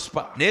people to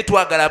prosper. naye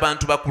twagala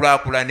abantu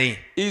bakulaakulane.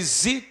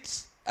 Is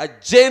it a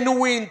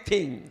genuine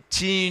thing?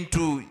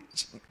 Kintu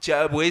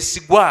kya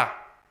bwesigwa.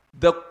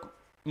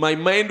 My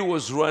mind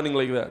was running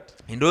like that.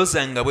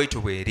 Endowooza nga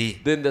bw'etyo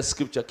bw'eri. Then the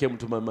scripture came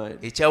to my mind.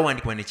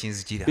 Ekyawandiikibwa ne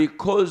kinzijira.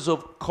 Because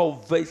of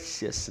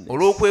covetousness,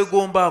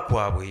 Olw'okwegomba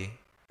kwabwe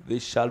they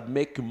shall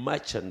make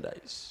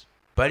merchandise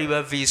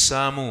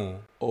balibaviisaamu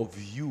of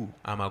you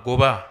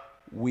amagoba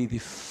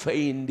with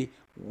feigned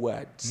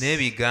words.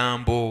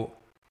 n'ebigambo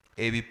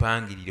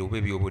ebipangirire oba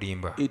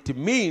eby'obulimba. It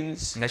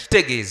means Nga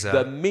kitegeeza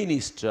the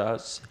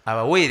ministers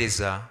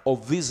abaweereza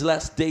of these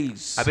last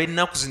days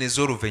ab'ennaku zino are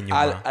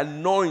ez'oluvannyuma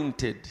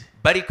anointed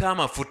baliko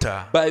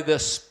amafuta by the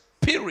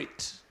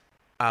spirit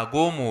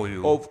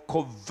ag'omwoyo of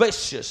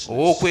covetousness.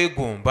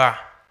 ow'okwegomba.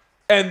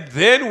 And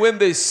then when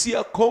they see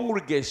a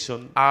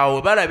congregation,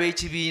 Awo balaba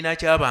ekibiina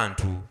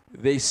ky'abantu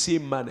they see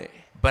money.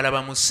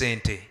 balabamu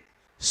ssente.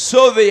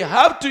 So they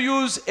have to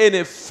use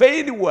any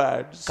feigned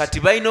words Kati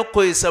balina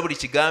okukozesa buli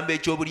kigambo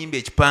eky'obulimba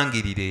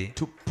ekipangirire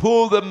to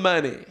pull the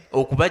money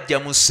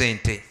okubaggyamu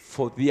ssente.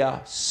 for their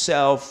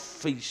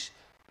selfish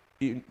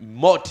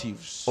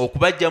motives.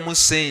 Okubaggyamu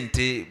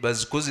ssente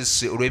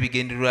bazikozese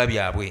olw'ebigendererwa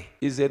byabwe.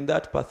 Isn't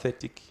that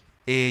pathetic?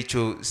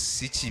 Ekyo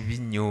si kibi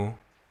nnyo.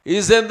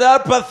 Isn't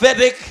that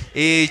pathetic?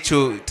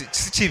 Ekyo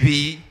si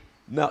kibi.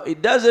 Now,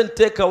 it doesn't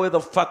take away the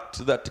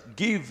fact that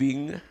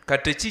giving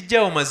Kati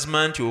tekijjawo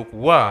mazima nti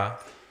okuwa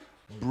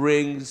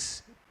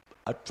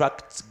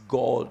attracts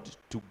God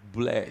to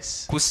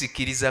bless.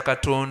 kusikiriza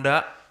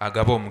Katonda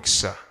agaba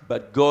omukisa.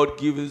 But God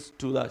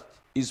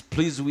is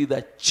pleased with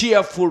a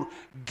cheerful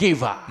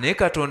giver. Naye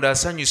Katonda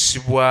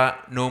asanyusibwa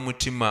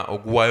n'omutima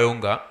oguwaayo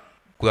nga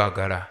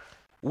gwagala.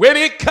 When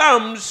he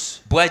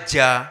comes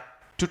Bw'ajja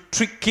to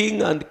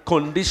tricking and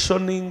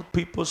conditioning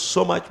people,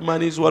 so much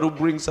money is what will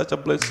bring such a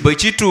blessing. bwe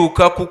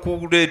kituuka ku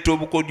kuleeta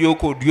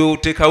obukodyokodyo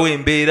oteekawo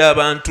embeera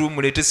abantu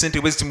muleete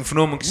ssente bwe ziti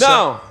mufune omukisa.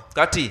 Now,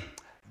 Kati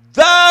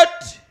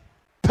that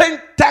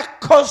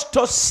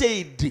Pentecostal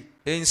seed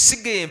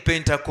ensigo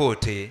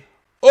ey'empentakoote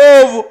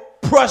of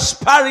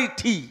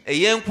prosperity,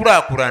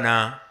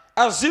 ey'enkulaakulana,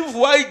 as if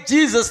why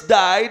Jesus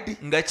died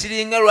nga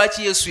kiringa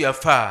lwaki Yesu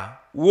yafa,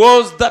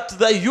 was that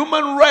the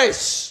human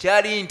race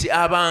kyali nti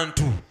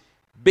abantu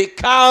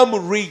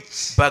become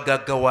rich.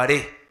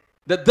 bagaggawale.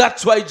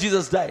 That's why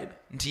Jesus died.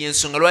 Nti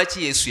y'ensonga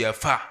lwaki Yesu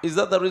yafa. Is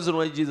that the reason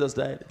why Jesus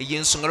died?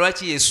 Y'ensonga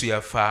lwaki Yesu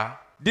yafa.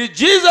 Did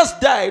Jesus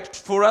die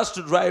for us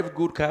to drive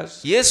good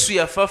cars? Yesu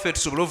yafa ffe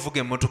tusobole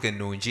okuvuga emmotoka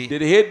ennungi.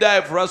 Did he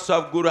die for us to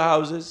have good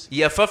houses?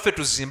 Yafa ffe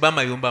tuzimbe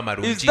amayumba Is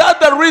amalungi. that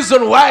the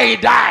reason why he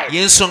died?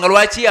 Y'ensonga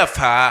lwaki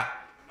yafa.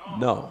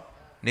 No.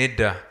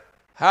 Nedda.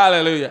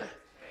 Hallelujah.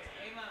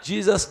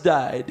 Jesus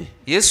died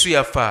Yesu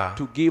yafa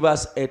to give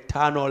us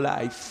eternal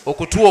life.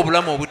 okutuwa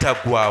obulamu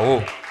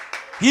obutaggwaawo.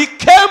 He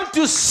came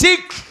to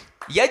seek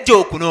Yajja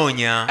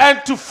okunoonya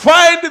and to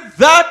find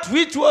that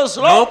which was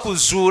lost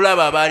n'okuzuula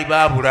abo abaali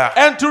baabula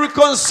and to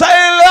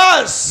reconcile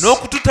us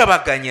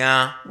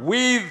n'okututabaganya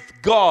with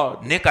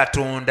God. ne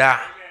Katonda.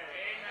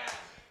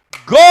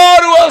 God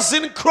was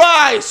in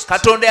Christ,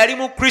 Katonda yali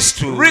mu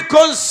Kristo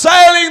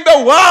reconciling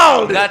the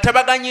world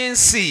ng'atabaganya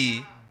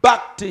ensi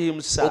back to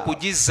himself.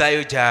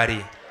 okugizzaayo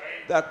gy'ali.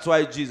 That's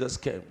why Jesus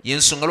came.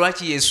 Yensonga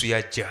lwaki Yesu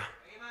yajja.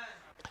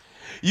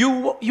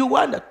 You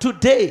wonder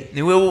today,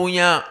 Ne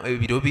weewuunya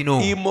ebiro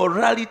bino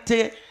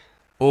immorality,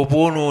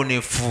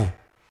 obwonoonefu,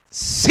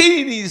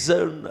 sin is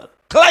on a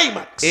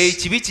climax.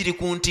 ekibi kiri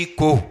ku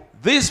ntikko.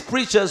 These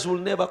preachers will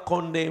never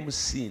condemn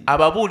sin.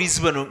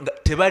 Ababuulizi bano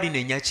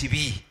tebalinenya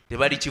kibi,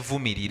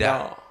 tebalikivumirira.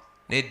 No.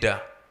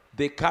 Nedda.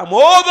 They come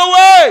all the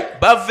way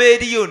Bava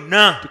eri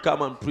yonna to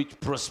come and preach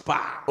prosper.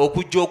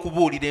 okujja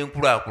okubuulira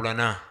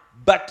enkulaakulana.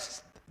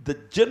 But the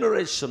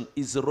generation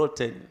is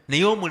rotten.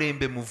 Naye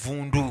omulembe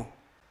muvundu.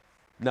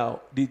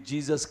 Now, did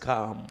Jesus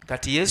come,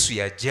 Kati Yesu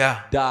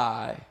yajja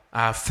die,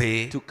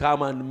 afe to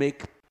come and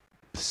make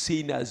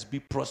sinners be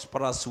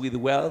prosperous with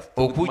wealth?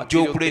 With okujja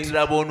material things?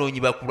 okuleetera aboonoonyi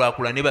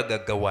bakulaakulane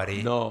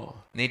bagaggawale. No.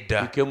 He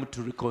Nedda. came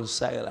to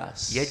reconcile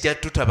us Yajja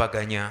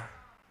tutabaganya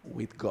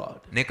with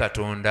God. ne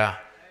Katonda.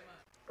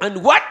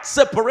 And what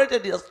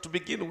separated us to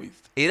begin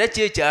with? Era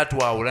ki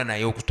ekyatwawula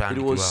naye It was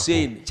okutandikirwako?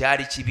 sin.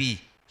 Kyali kibi.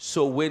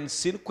 So when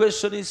sin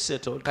question is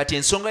settled, Kati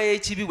ensonga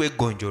y'ekibi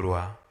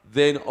bw'eggonjolwa,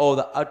 then all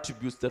the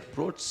attributes that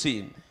brought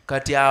sin,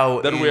 kati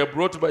awo that were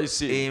brought by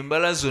sin,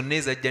 embala zonna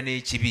ezajja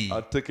n'ekibi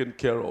are taken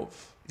care of.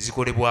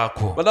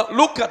 zikolebwako. But now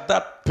look at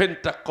that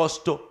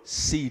Pentecostal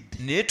seed.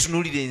 Naye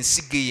tunuulira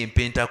ensigo eyo That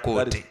is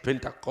empentakoote.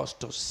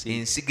 Pentecostal seed.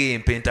 Ensigo eyo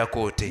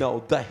empentakoote.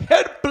 Now the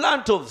head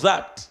plant of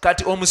that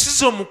Kati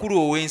omusizi omukulu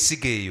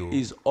ow'ensigo eyo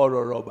is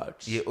Oral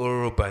Roberts. ye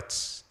Oral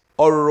Roberts.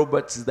 Oral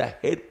Roberts is the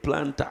head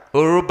planter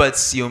Oral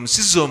Roberts ye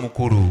omusizi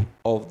omukulu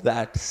of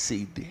that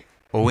seed.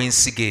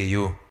 ow'ensigo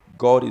eyo.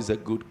 God is a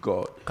good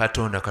God.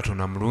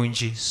 Katonda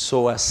mulungi.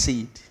 Sow a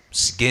seed.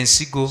 Siga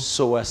ensigo.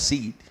 Sow a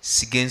seed.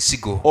 Siga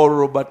ensigo. Oral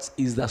Roberts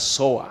is the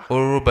sower.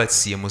 Oral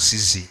Roberts ye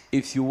musizi.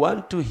 If you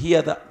want to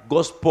hear the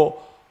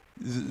gospel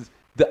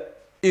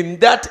in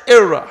that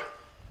era,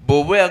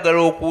 Bw'oba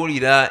oyagala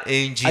okuwulira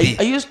enjiri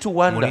I used to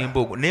wonder, mulembe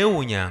ogwo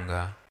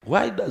neewuunyanga.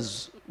 why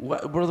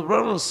Brother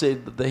Brown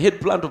said that the head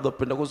plant of the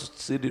Pentecostal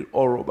seed is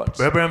Oral Roberts.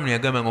 Abraham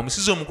yagamba nga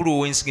omusizi omukulu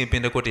ow'ensigo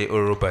empentekote ye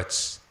Oral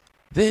Roberts.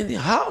 Then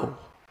how?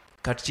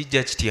 Kati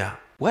kijja kitya?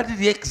 What did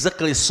he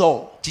exactly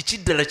sow? Kiki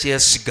ddala kye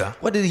yasiga?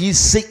 What did he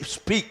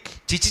speak?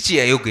 Kiki kye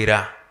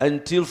yayogera?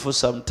 Until for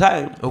some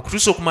time,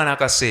 Okutuusa okumala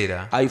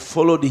akaseera I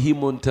followed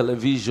him on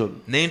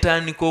television. ne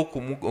ntandika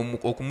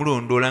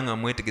okumulondoola nga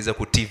mwetegereza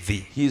ku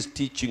TV. His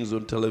teachings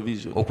on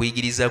television.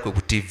 Okuyigiriza kwe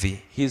ku TV.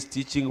 His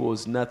teaching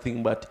was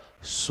nothing but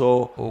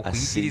sow a seed.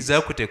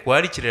 Okuyigiriza kwe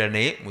tekwali kirala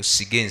naye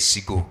musige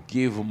ensigo.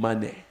 Give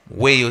money.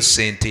 Weeyo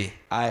ssente.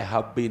 I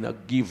have been a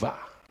giver.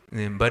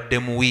 Mbadde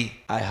muwi.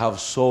 I have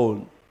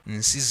sown.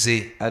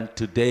 Nsize. And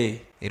today,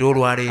 Era I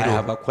olwaleero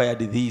have acquired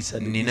this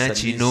and nina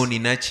this kino and this.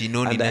 nina kino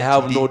And I nina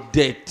have kiri. no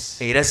debt.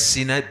 Era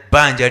sina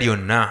bbanja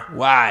lyonna.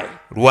 Why?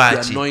 Lwaki?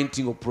 The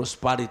anointing of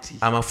prosperity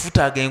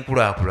Amafuta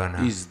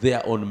ag'enkulaakulana is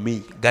there on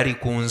me. gali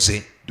ku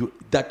nze.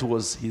 That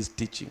was his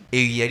teaching.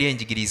 Eyo yali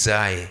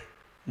enjigiriza ye.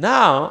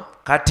 Now,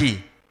 Kati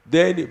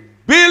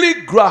Billy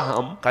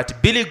Graham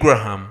Billy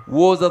Graham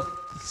was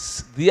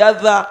the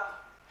other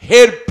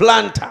head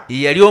planter.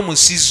 ye yali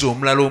omusizi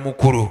omulala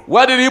omukulu.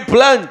 What did he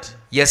plant?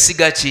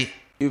 Yasiga ki?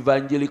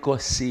 Evangelical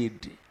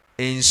seed.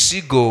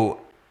 Ensigo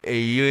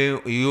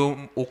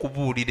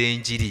ey'okubuulira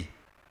enjiri.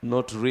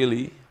 Not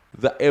really.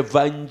 The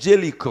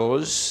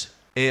evangelicals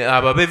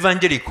Abo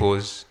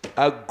evangelicals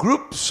are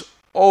groups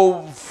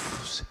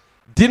of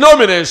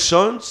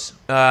denominations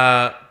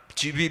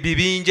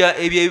bibinja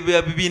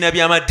ebibiina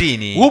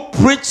by'amadiini who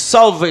preach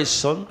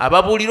salvation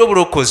ababuulira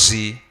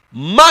obulokozi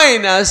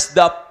minus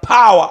the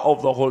power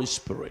of the Holy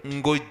Spirit.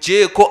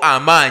 ng'oggyeko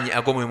amaanyi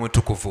ag'omwoyo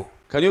mutukuvu.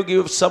 Can you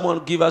give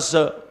us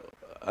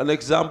an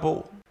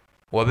example?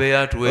 Wabeeyo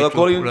atuwa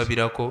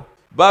ekyokulabirako.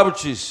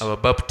 Baptists,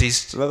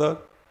 Ababaptist,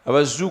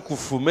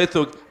 abazukufu,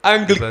 Method,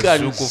 Anglicans,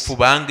 bazukufu,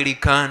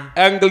 Baanglican,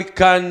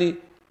 Anglican,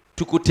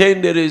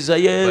 tukutendereza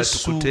Yesu.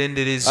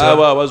 batukutendereza.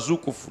 Abo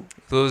abazukufu.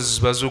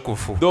 Those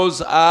bazukufu.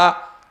 Those are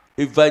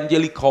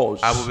evangelicals.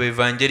 Abo be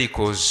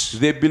evangelicals.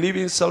 They believe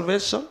in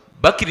salvation,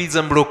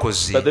 Bakkiriza mu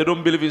bulokozi but they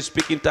don't believe in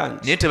speaking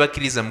tongues. naye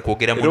tebakkiriza mu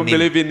kwogera They mu don't nnimi.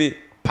 believe in the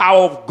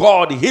power of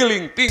God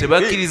healing things.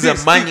 Tebakkiriza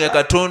mu maanyi ga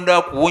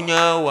Katonda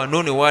kuwonya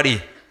wano ne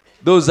wali.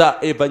 Those are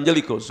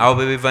evangelicals. Abo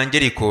be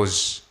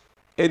evangelicals.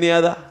 Any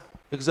other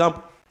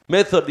example?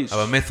 Methodists.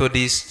 Aba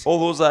Methodist. All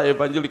those are Abo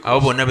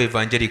evangelicals. bonna be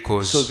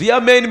evangelicals. So their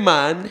main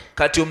man,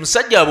 Kati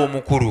omusajja abo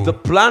the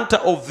omukulu, planter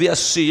of their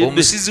seed,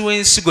 omusizi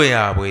w'ensigo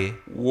yaabwe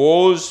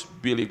was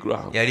Billy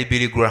Graham. yali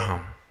Billy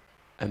Graham.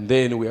 And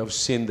then we have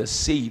seen the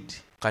seed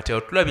Kati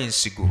awo tulaba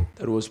ensigo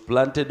that was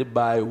planted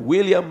by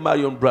William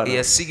Marion Branham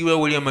eyasigibwa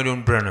William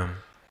Marion Branham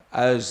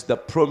as the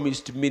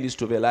promised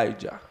ministry of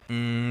Elijah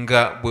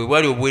nga bwe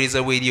bwali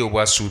obuweereza bw'eri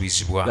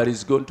obwasuubizibwa that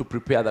is going to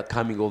prepare the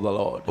coming of the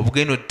Lord.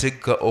 obugenda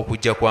otutegeka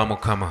okujja kwa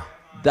Mukama.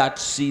 That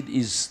seed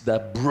is the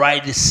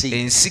bride seed.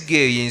 Ensigo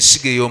eyo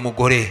y'ensigo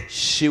ey'omugole.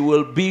 She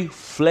will be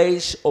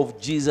flesh of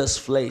Jesus'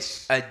 flesh.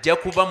 Ajja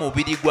kuba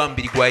mubiri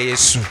gwa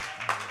Yesu.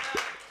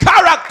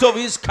 Character of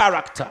his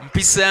character.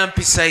 Mpisa ya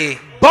mpisa ye.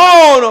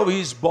 Bone of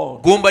his bone.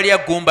 Gumba lya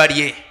gumba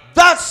lye.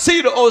 that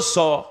seed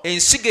also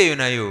ensigo eyo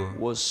nayo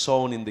was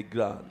sown in the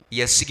ground.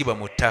 yasigibwa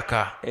mu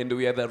ttaka And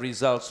we are the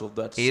results of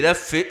that seed. era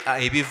ffe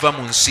ebiva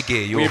mu nsigo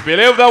We eyo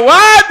believe the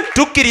word,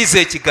 tukkiriza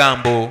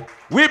ekigambo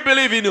we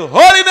believe in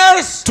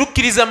holiness,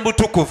 tukkiriza mu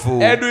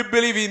butukuvu and we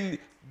believe in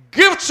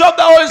gifts of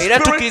the Holy era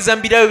Spirit, tukkiriza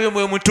mu birabo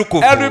by'omwoyo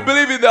mutukuvu and we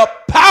believe in the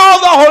power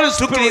of the Holy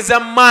Spirit, tukkiriza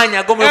mu maanyi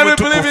ag'omwoyo and we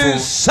believe in mutukuvu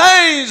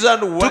signs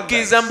and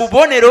tukkiriza mu wonders.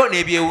 bubonero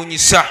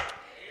n'ebyewuunyisa.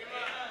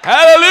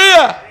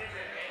 Hallelujah.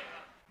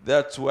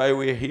 That's why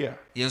we're here.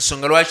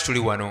 Y'ensonga lwaki tuli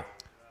wano.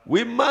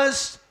 We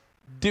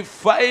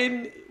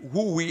define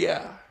who we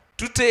are.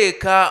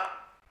 tuteekwa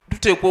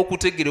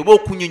okutegeera oba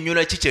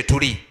okunnyonnyola ki kye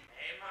tuli.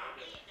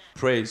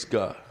 Praise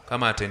God.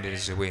 Kama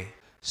atenderezebwe.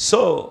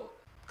 So,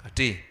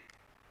 Kati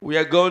we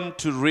are going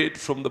to read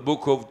from the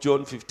book of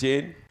John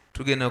 15,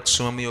 tugenda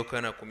kusoma mu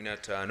Yokaana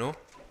 15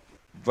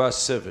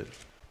 verse 7.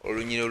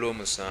 olunyiriro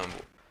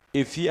lw'omusanvu.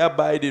 If ye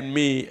abide in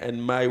me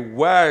and my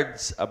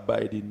words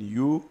abide in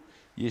you,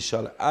 ye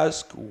shall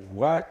ask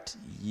what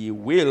ye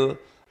will,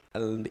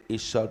 and it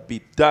shall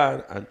be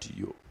done unto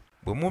you.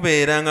 Bwe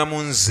mubeeranga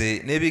mu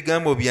nze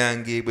n'ebigambo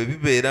byange bwe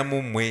bibeera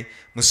mu mmwe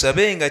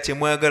musabenga kye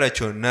mwagala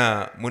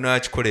kyonna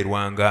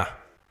munaakikolerwanga.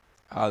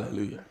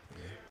 Hallelujah.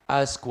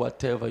 Ask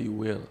whatever you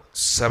will,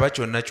 Saba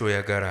kyonna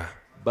ky'oyagala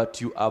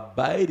but you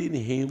abide in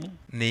him,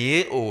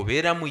 naye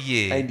obeera mu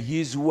ye and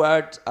his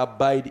words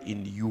abide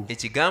in you.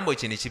 ekigambo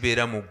kye ne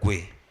kibeera mu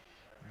ggwe.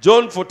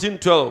 John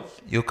 14:12.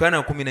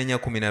 Yokaana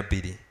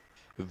 14:12.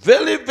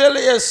 Verily,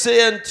 verily, I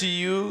say unto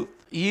you,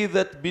 he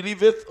that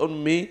believeth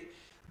on me,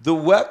 the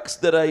works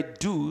that I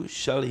do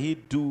shall he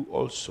do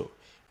also,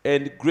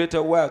 and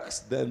greater works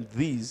than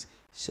these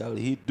shall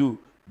he do,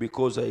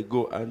 because I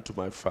go unto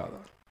my Father.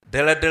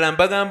 Ddala ddala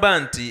mbagamba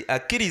nti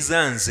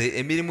akkiriza nze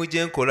emirimu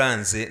gye nkola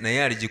nze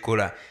naye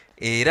aligikola,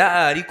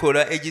 era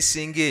alikola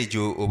egisinga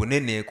egyo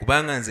obunene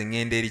kubanga nze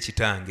ŋŋenda eri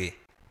kitange.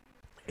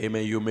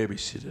 Amen. You may be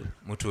seated.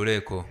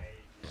 Mutuuleeko.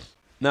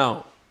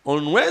 Now,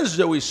 on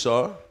Wednesday we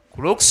saw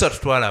Ku lwokusatu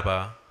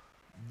twalaba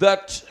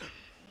that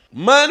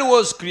man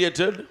was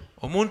created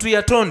omuntu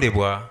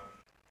yatondebwa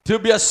to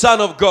be a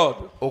son of God.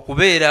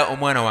 okubeera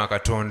omwana wa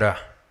Katonda.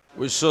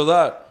 We saw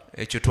that.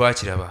 Ekyo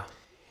twakiraba.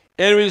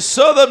 And we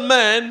saw that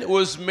man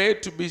was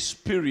made to be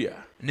superior.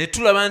 Ne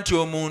tulaba nti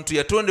omuntu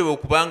yatondebwa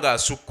okuba nga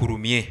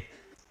asukkulumye.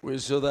 We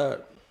saw that.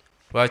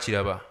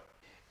 Twakiraba.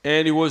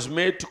 And he was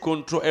made to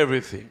control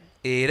everything.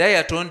 Era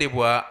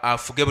yatondebwa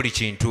afuge buli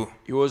kintu.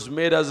 He was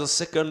made as a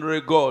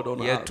secondary God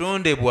on earth.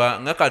 Yatondebwa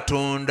nga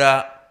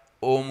Katonda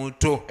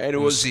omuto And he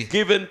was nsi.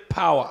 given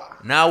power.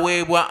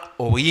 N'aweebwa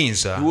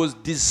obuyinza. He was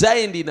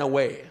designed in a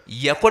way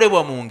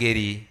Yakolebwa mu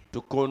ngeri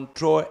to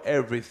control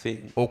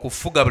everything,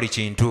 okufuga buli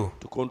kintu.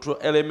 to control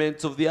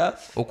elements of the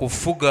earth,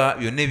 Okufuga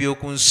byonna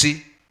eby'oku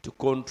nsi. to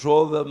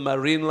control the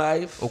marine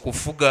life,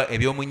 Okufuga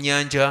eby'omu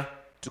nnyanja.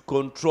 to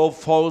control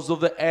fowls of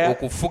the air,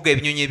 Okufuga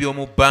ebinyonyi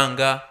eby'omu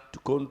bbanga. to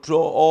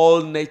control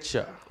all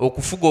nature.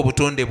 Okufuga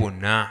obutonde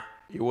bwonna.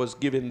 He was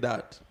given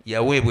that.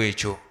 Yaweebwa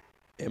ekyo.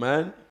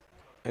 Amen.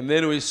 And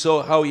then we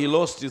saw how he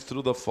lost it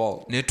through the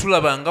fall. Ne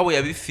tulaba nga bwe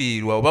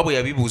yabifiirwa oba bwe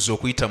yabibuuza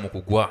okuyita mu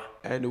kugwa.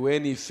 And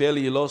when he fell,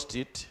 he lost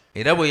it.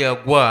 Era bwe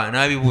yagwa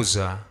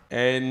n'abibuuza.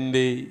 And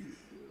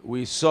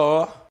we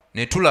saw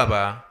Ne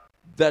tulaba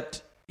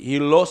that he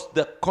lost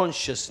the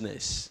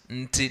consciousness.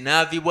 nti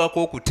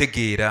n'aviibwako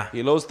okutegeera.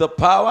 He lost the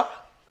power,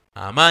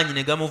 Amaanyi ne and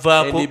he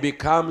gamuvaako.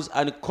 becomes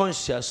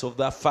unconscious of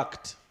that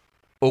fact.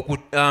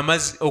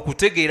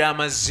 Okutegeera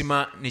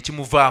amazima ne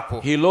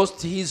kimuvaako. He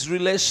lost his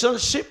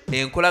relationship.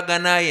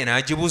 Enkolagana ye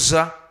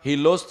n'agibuza. He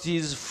lost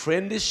his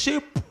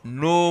friendship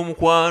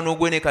N'omukwano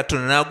gwe ne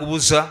Katonda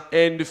n'agubuza.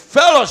 and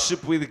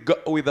fellowship with God,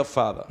 with the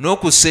Father.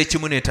 N'okussa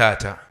ekimu ne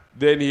taata.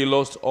 Then he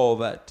lost all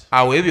that.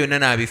 Awo ebyo byonna Oh,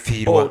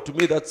 n'abifiirwa. to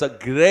me that's a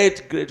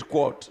great, great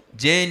quote.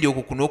 Gye ndi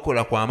okwo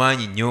kunokola kwa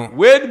maanyi nnyo.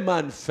 When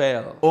man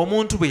fell,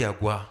 Omuntu bwe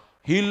yagwa.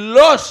 he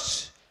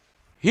lost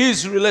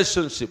his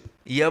relationship.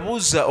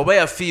 Yabuza oba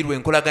yafiirwa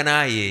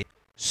enkolagana ye.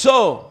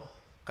 So,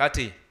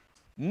 Kati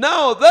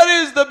now that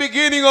is the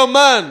beginning of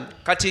man.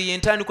 kati ye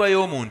ntandikwa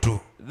y'omuntu.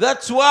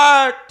 That's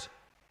what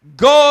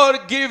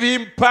God gave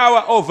him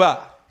power over.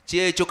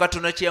 Kyekyo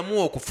Katonda kye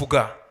yamuwa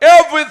okufuga.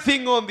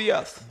 Everything on the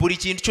earth. Buli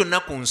kintu kyonna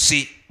ku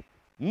nsi.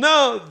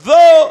 Now,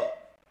 though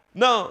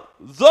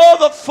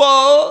the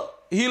fall,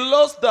 he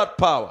lost that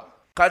power.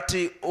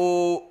 Kati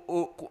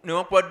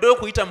newankubadde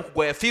okuyita mu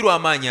kugwa yafiirwa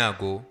amaanyi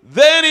ago.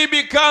 Then he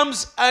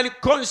becomes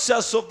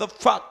unconscious of the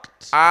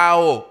fact.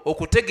 Awo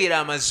okutegeera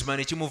amazima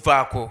ne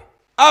kimuvaako.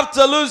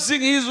 After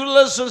losing his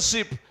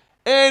relationship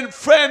and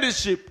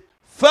friendship,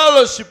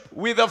 fellowship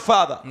with the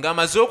Father.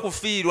 Ng'amaze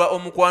okufiirwa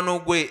omukwano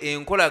gwe,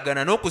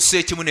 enkolagana n'okussa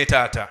ekimu ne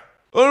taata.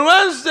 On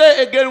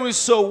Wednesday again we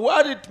saw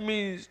what it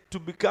means to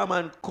become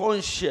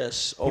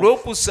unconscious Ku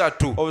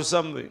lwokusatu of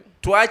something.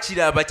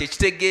 twakiraba kye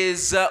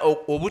kitegeeza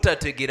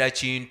obutategeera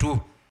kintu.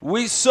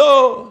 We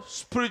saw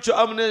spiritual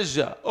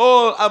amnesia,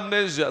 all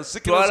amnesia,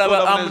 sickness called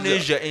Twalaba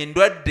amnesia, amnesia,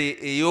 endwadde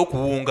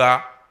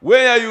ey'okuwunga.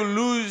 where you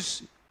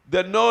lose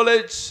the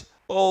knowledge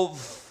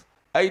of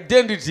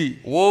identity.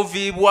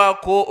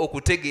 Wooviibwako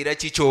okutegeera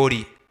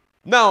kikyoli.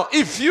 Now,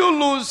 if you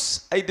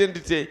lose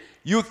identity,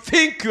 you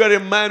think you are a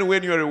man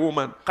when you are a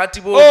woman.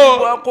 Kati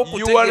bw'oviibwako Oh,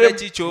 you are kutegeera a-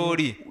 ki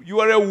ky'oli. You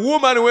are a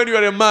woman when you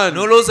are a man.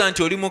 N'olowooza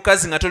nti oli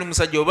mukazi nga toli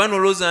musajja, oba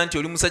n'olowooza nti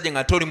oli musajja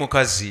nga toli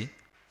mukazi,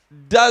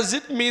 Does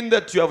it mean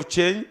that you have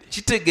changed?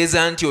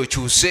 kitegeeza nti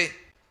okyuse.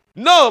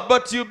 No,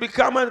 but you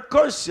become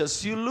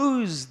unconscious. You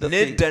lose the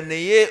thing. Nedda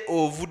naye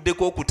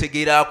ovuddeko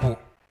okutegeerako.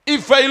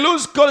 If I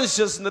lose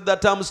consciousness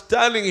that I'm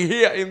standing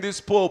here in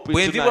this pulpit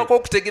bwe tonight, nviibwako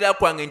okutegeera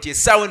kwange nti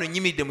essaawa eno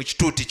nnyimiridde mu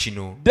kituuti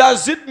kino,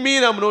 does it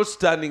mean I'm not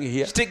standing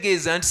here?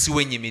 kitegeeza nti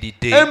siwe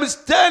nyimiridde. I'm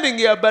standing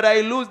here, but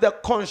I lose the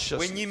bwe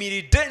consciousness.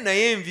 nyimiridde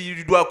naye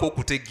nviiriddwako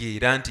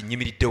okutegeera nti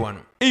nyimiridde wano.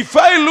 If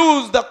I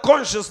lose the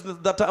consciousness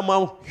that I'm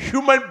a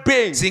human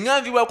being,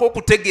 singa nviibwako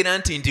okutegeera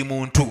nti ndi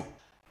muntu,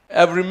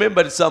 I've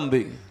remembered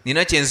something.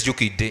 nina kye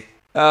nzijukidde.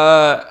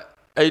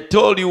 I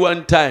told you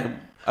one time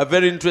a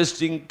very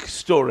interesting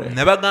story.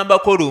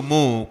 nabagambako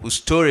lumu ku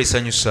story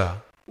esanyusa.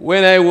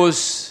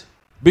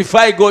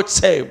 Before I got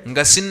saved,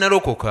 nga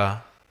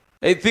sinnalokoka,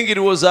 I think it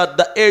was at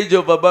the age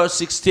of about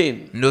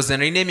 16. ndowooza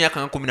nalina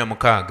emyaka nga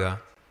 16,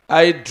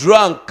 I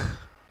drank,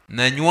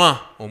 nanywa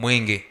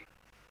omwenge.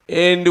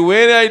 and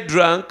when I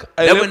drank,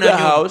 I Era left the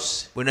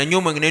house. bwe nanywa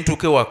omwenge ne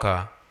ntuuka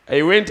ewaka,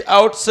 I went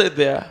outside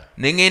there.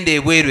 ne ngenda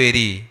ebweru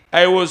eri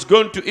I was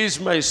going to ease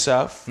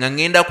myself, nga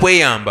ngenda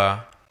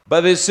kweyamba,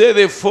 but they say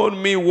they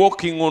found me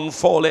walking on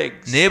 4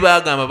 legs. naye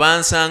baagamba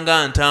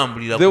bansanga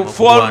ntambulira ku They magulu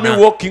found me ana.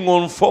 walking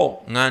on 4.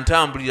 nga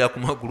ntambulira ku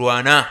magulu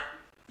ana.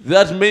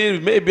 That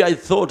maybe I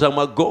thought I'm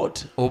a god.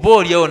 oba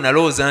oliawo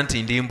nalowooza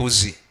nti ndi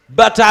mbuzi,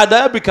 But had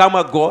I become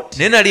a god?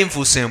 naye nali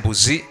nfuuse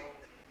mbuzi.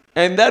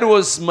 And that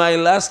was my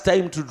last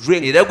time to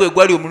drink. era gwe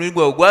gwali omulundi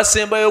gwawe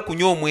gwasembayo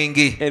okunywa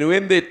omwenge. And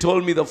when they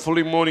told me the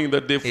following morning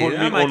that they found era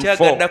me on amakya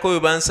 4, gaddako bwe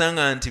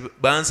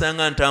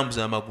bansanga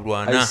ntambuza amagulu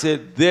I ana,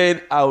 said,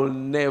 then I will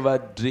never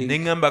ne drink.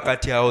 ŋŋamba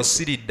kati awo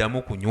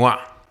siriddamu kunywa.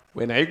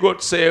 When I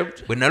got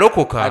saved bwe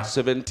nalokoka at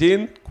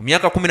 17, ku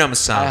myaka I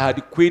 17,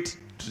 had quit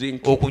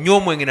drinking. okunywa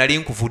omwenge nali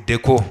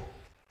nkuvuddeko.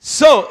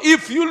 So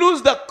if you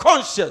lose the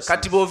consciousness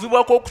kati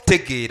bw'ovibwako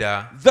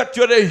okutegeera that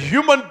you're a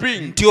human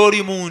being nti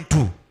oli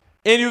muntu,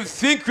 and you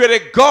think you're a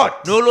god,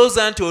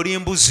 n'olowooza nti oli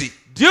mbuzi,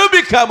 do you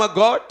become a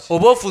god?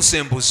 oba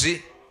ofuuse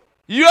mbuzi,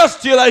 You are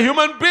still a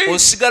human being.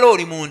 osigala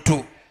oli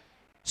muntu.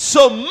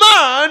 So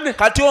man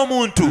kati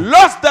omuntu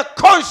lost the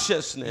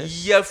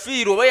consciousness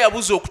yafiirwa oba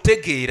yabuza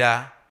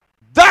okutegeera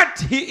that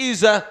he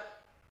is a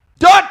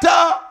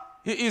daughter,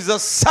 he is a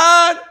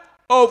son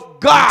of nti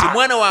God.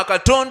 mwana wa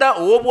Katonda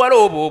ow'obuwala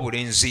oba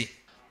ow'obulenzi.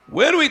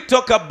 When we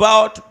talk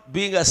about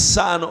being a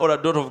son or a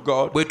daughter of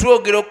God, bwe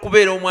twogera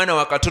okubeera omwana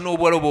wa Katonda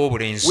ow'obuwala oba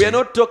ow'obulenzi, we are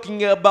not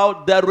talking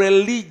about the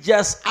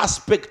religious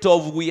aspect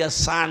of we are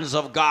sons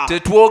of God.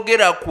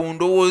 tetwogera ku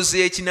ndowooza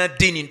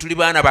y'ekinaddiini tuli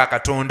baana ba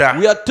Katonda.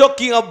 We are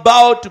talking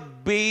about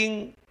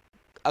being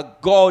a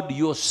God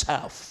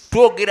yourself.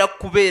 twogera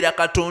ku kubeera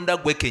Katonda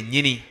gwe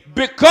kennyini.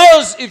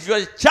 Because if you're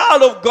a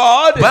child of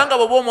God, kubanga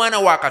bw'oba omwana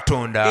wa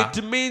Katonda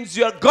it means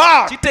you're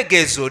God.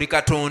 kitegeeza oli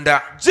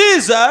Katonda.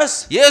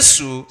 Jesus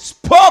Yesu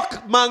spoke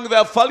among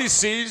the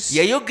Pharisees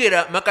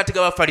yayogera makati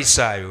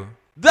g'Abafalisaayo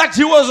that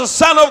he was a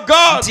son of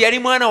God, nti yali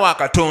mwana wa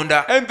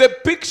Katonda, and they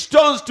picked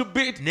stones to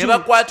beat ne to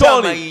bakwata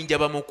stone him. amayinja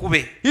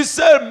bamukube. He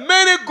said,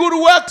 many good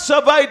works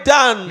have I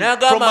done from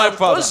N'agamba my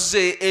Father.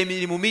 nkoze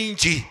emirimu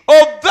mingi,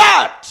 Of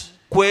that,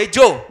 ku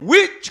egyo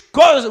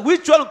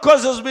which one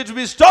causes me to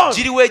be stoned?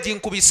 giriwo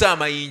eginkubisa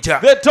amayinja.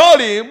 They told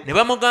him, Ne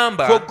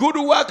bamugamba, for good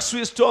works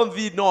we stone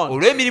thee not,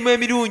 olw'emirimu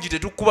emirungi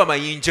tetukuba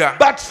mayinja,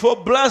 but for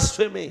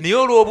blasphemy. naye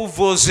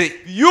olw'obuvooze,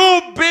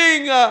 You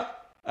being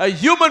a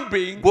human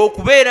being,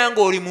 bw'okubeera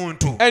ng'oli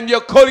muntu and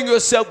you're calling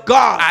yourself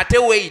God. ate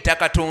weeyita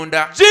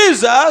Katonda.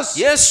 Jesus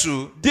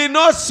Yesu did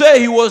not say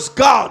he was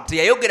God.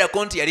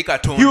 teyayogerako nti yali He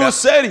Katonda,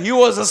 said he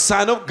was a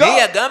son of naye God.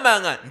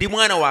 yagambanga ndi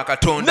mwana wa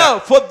Katonda. Now,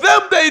 for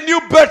them, they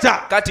knew better.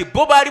 Kati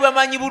bo baali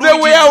bamanyi They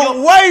bulungi were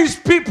nnyo, wise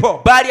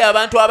people. baali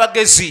abantu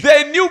abagezi,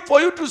 They knew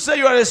for you to say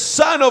you are a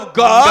son of nga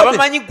God,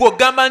 bamanyi gwe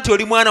ogamba nti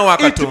oli mwana wa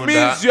it Katonda,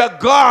 means you are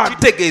God.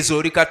 kitegeeza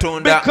oli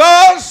Katonda.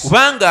 Because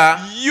Kubanga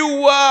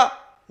you are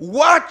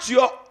what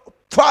your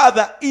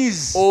father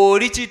is.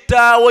 oli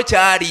kitaawo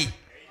ky'ali.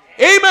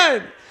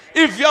 Amen.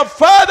 If your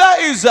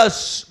father is a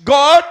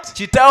God,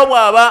 Kitaawo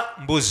bw'aba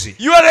mbuzi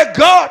you are a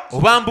God.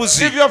 oba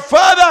mbuzi, If your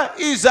father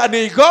is an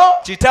eagle,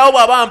 kitaawo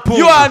bw'aba mpungu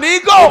you are an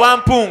eagle. oba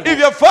mpungu, If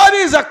your father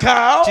is a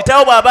cow,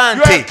 kitaawo bw'aba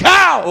you are a nte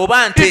cow.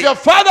 oba If nte, your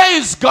father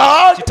is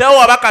God, kitaawo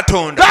bw'aba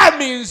Katonda, that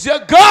means you're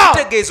God.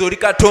 kitegeeza oli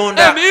Katonda.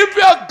 And if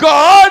you're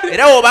God,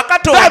 Era bw'oba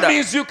that Katonda,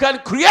 means you can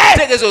create.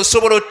 kitegeeza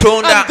osobola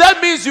otonda. And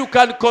that means you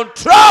can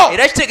control.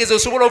 Era kitegeeza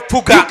osobola You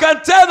okufuga,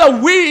 can tell the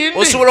wind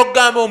osobola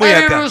okugamba and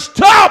it omuyaga will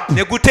stop.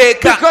 ne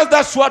guteeka, Because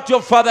that's what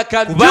your father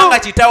can kubanga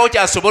do. kitaawo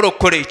ky'asobola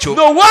okukola ekyo.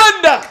 No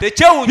wonder he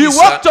Tekyewuunyisa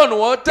walked on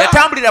water.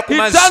 yatambulira ku He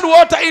mazzi, turned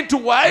water into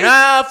wine.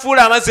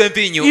 n'afuula amazzi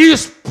envinnyo, He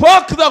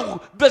spoke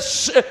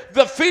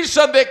the fish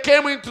and they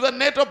came into the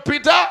net of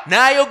Peter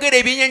n'ayogera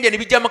ebyennyanja ne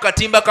bijja mu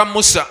katimba ka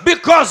Musa,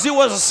 because he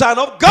was a son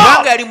of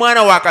kubanga God. yali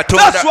mwana wa That's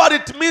Katonda. what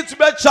it means to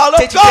be a child of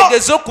God.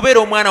 Tekitegeeza okubeera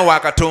omwana wa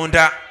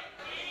Katonda.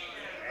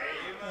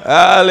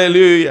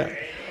 Hallelujah.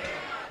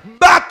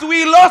 But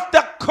we lost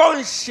the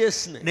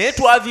consciousness naye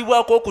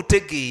twavibwako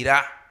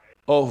okutegeera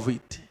of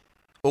it.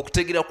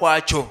 okutegeera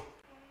kwakyo.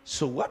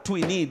 So what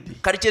we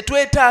need kati kye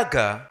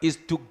twetaaga is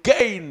to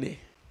gain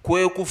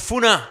kwe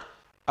kufuna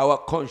our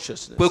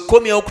consciousness kwe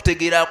kukomyawo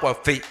okutegeera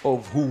kwaffe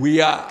of who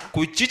we are.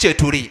 ku ki kye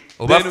tuli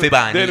oba ffe Then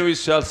baani. we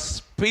shall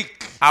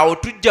speak awo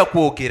tujja and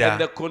kwogera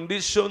the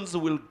conditions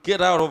will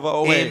get out of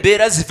our way.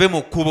 embeera zive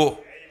mu kkubo.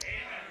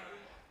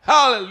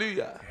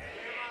 Hallelujah.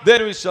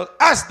 Then we shall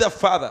ask the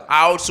Father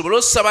awo tusobole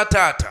okusaba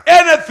taata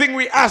anything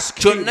we ask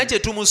him kyonna kye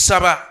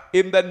tumusaba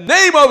in the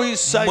name of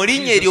his son mu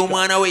linnya Jesus Christ,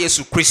 ery'omwana we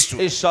yesu kristo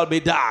it shall be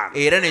done.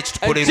 era ne And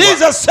kitukolerwa.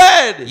 Jesus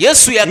said,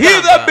 yesu he that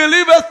yagamba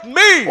believeth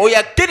me, oyo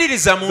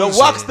akkiririza mu the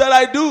works nze that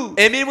I do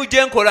emirimu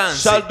gye nkola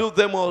shall nze do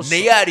them also,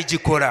 naye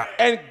aligikola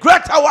and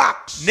greater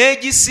works,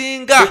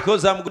 n'egisinga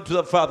because I'm good to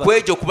the Father.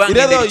 bw'egyo kubanga In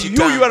other eri words, you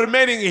are kitange.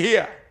 remaining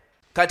here.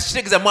 kati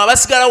kitegeeza mwe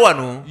abasigala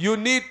wano You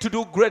need to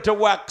do greater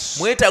works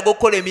mwetaaga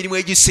okukola emirimu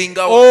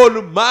egisingawo on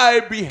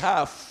my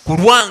behalf. ku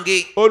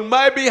lwange. On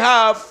my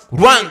behalf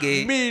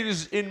Lwange.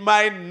 means in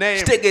my name.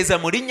 kitegeeza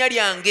mu linnya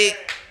lyange.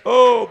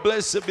 Oh,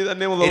 blessed be the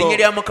name of the erinnya Lord.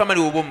 lya mukama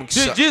liwoba Did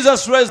omukisa.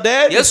 Jesus raise the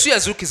dead? yesu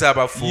yazuukiza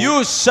abafu.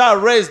 You shall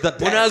raise the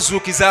dead.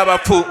 munaazuukiza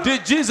abafu.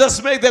 Did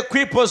Jesus make the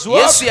cripples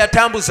walk? yesu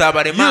yatambuza You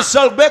abalema.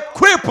 shall make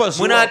cripples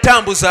walk.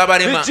 munaatambuza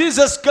abalema. Did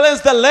Jesus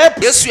cleanse the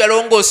lepers? yesu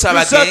yalongoosa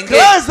You shall abagenge.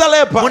 cleanse the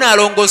lepers.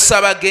 munaalongoosa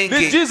Did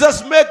abagenge.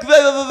 Jesus make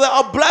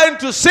the blind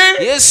to see?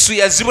 yesu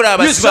yazibula You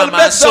abaziba shall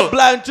make the amaaso.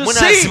 blind to see.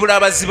 munaazibula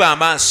abaziba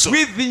amaaso.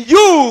 With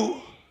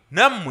you,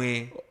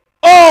 nammwe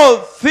all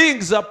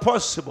things are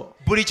possible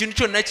buli kintu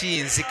kyonna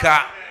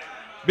kiyinzika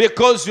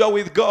because you are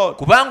with God.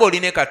 kubanga oli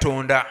ne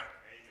katonda.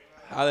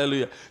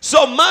 Hallelujah.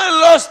 So man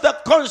lost the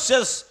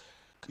conscious.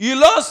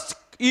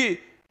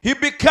 He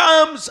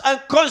becomes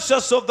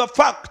unconscious of the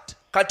fact.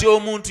 kati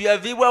omuntu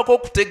yaviibwako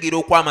okutegeera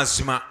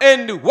okw'amazima.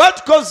 And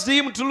what caused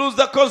him to lose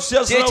the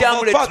consciousness of the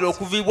kyekyamuleetera fact?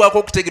 okuviibwako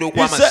okutegeera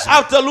He said okw'amazima.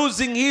 after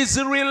losing his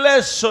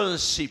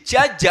relationship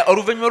kyajja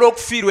oluvannyuma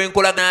lw'okufiirwa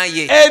enkolagana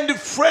ye and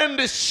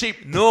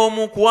friendship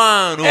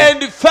n'omukwano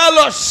and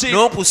fellowship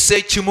n'okussa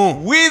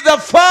ekimu with the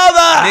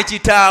Father, ne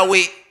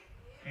kitaawe.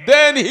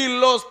 then he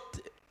lost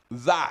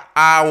that.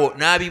 awo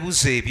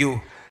n'abibuza ebyo.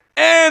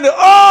 And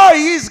all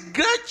his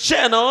great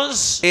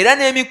channels era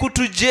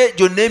n'emikutu gye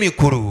gyonna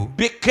emikulu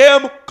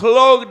became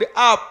clogged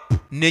up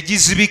ne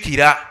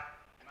gizibikira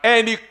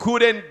and he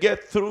couldn't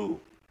get through.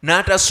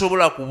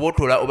 n'atasobola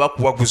kubotola oba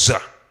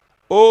kuwaguza.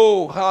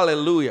 Oh,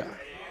 hallelujah.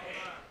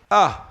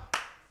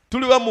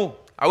 Tuli wamu.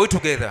 Are we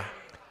together?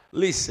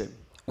 Listen.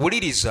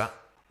 wuliriza.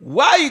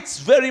 Why it's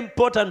very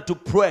important to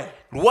pray.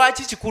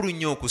 lwaki kikulu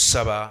nnyo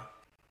okusaba?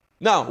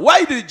 Now,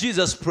 why did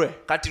Jesus pray?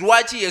 kati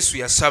lwaki yesu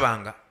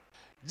yasabanga?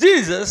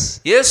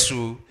 Jesus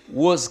yesu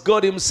was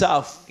God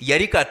himself,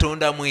 yali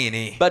katonda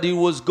mwene but he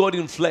was God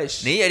in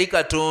flesh. naye yali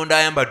katonda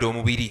ayambadde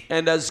omubiri.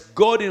 And as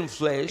God in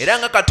flesh, era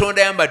nga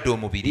katonda ayambadde he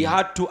omubiri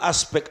had two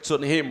aspects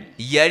on him.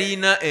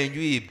 yalina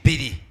enjuyi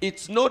bbiri.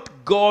 It's not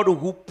God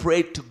who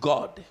prayed to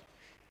God.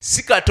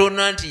 si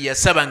katonda nti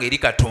yasabanga eri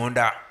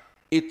katonda,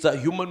 It's a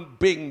human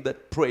being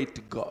that prayed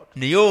to God.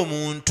 naye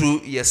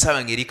omuntu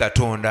yasabanga eri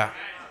katonda.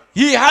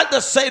 He had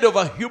the side of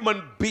a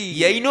human being,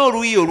 yalina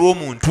oluyi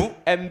olw'omuntu,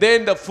 and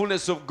then the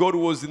fullness of God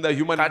was in the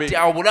human kati being.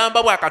 awo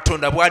bulamba bwa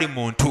katonda bwali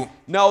mu muntu.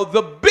 Now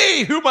the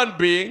big human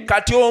being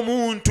kati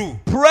omuntu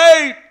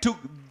prayed to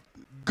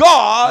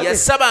God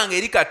yasabanga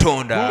eri who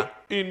katonda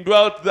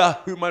indwelt the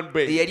human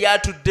being. eyali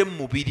atudde mu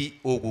mubiri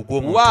ogwo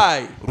gw'omuntu.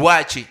 Why?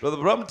 lwaki? Brother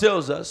Bram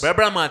tells us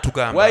Abraham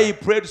atugamba why he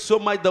prayed so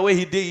much the way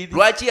he did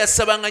lwaki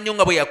yasabanga nnyo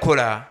nga bwe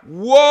yakola.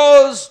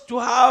 was to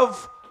have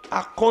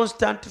a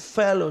constant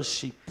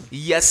fellowship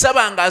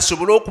yasabanga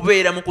asobole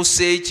okubeera mu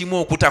kussa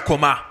ekimu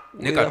okutakoma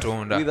ne with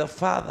katonda the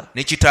Father.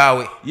 ne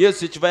kitaawe.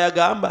 Yesu ekiva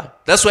yagamba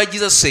That's why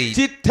Jesus said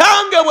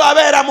kitange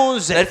bw'abeera mu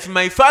that nze if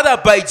my father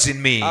abides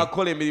in me,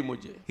 akola emirimu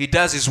gye. he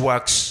does his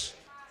works.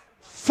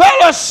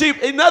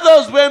 Fellowship, in other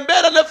words, bwe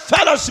mbeera ne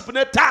fellowship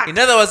ne taata, In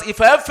other words, if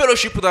I have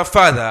fellowship with the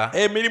father,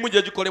 emirimu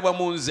gye gikolebwa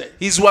mu nze.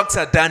 his works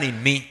are done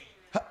in me.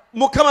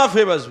 Mukama waffe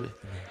yeebazibwe.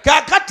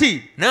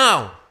 Kaakati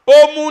Now,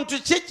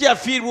 omuntu ki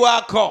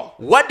kyafiirwako?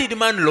 what did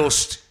man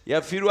lost?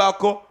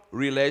 Yafiirwako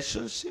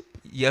relationship,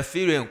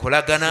 yafiirwa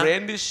enkolagana,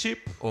 friendship,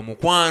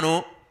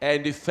 omukwano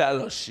and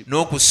fellowship.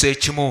 n'okussa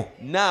ekimu.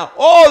 Now,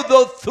 all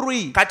those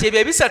three, kati ebyo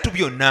ebisatu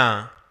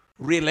byonna,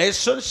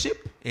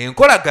 relationship,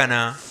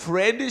 enkolagana,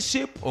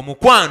 friendship,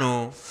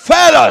 omukwano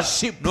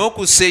fellowship,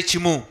 n'okussa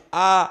ekimu,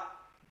 are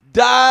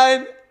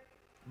done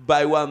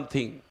by one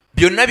thing: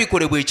 byonna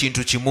bikolebwa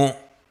ekintu kimu,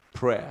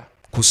 prayer.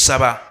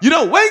 kusaba. You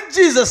know, when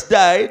Jesus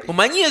died,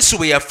 omanyi yesu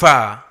bwe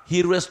yafa,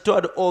 he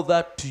restored all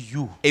that to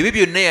you. ebyo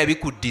byonna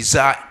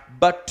yabikuddiza,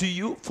 But to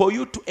you, for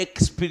you to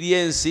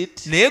experience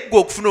it naye ggwe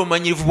okufuna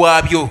obumanyirivu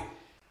bwabyo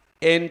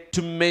and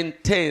to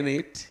maintain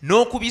it,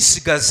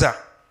 n'okubisigaza,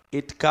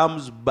 it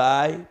comes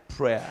by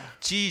prayer.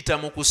 kiyita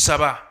mu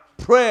kusaba.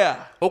 Prayer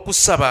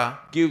okusaba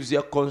gives you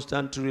a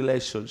constant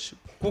relationship,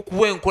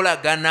 kukuwa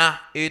enkolagana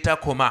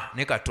etakoma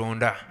ne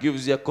katonda,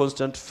 gives you a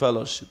constant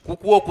fellowship.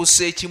 kukuwa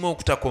okussa ekimu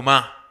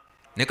okutakoma.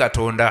 ne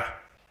Katonda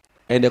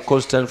and a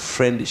constant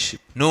friendship.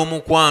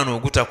 n'omukwano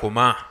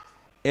ogutakoma.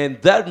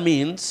 And that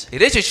means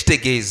Era ekyo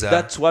kitegeeza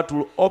that's what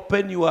will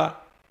open your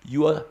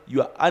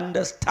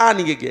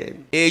understanding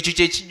again, ekyo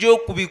kye kijja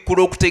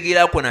okubikkula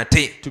okutegeera kwo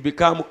nate to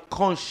become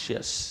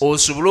conscious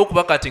osobole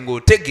okuba kati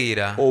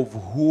ng'otegeera of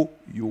who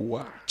you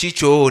are. ki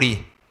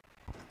ky'oli,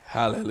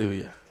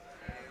 Hallelujah.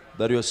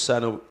 That you're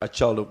a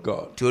child of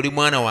God. ti oli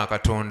mwana wa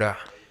Katonda.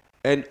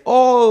 And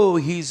all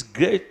his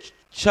great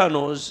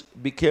channels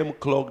became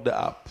clogged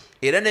up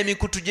Era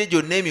n'emikutu gye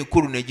gyonna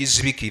emikulu ne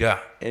gizibikira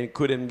and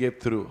couldn't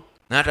get through.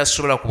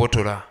 n'atasobola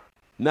kubotola.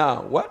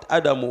 Now, what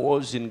Adam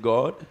was in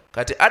God,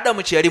 Kati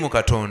Adamu kye yali mu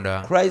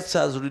Katonda, Christ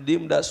has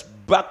redeemed us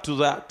back to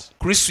that.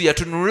 Kristo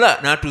yatununula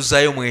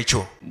n'atuzzaayo mu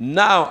ekyo.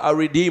 Now, a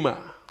redeemer,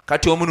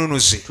 Kati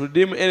omununuzi to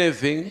redeem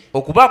anything,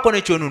 okubaako ne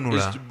is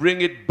ky'onunula, to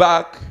bring it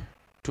back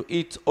to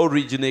its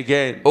origin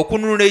again.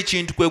 okununula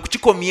ekintu kwe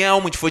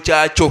kukikomyawo mu kifo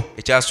kyakyo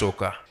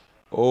ekyasooka.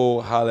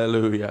 Oh,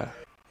 hallelujah.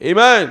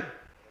 Amen.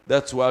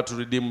 That's what to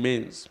redeem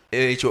means.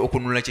 Ekyo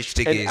okununula kye And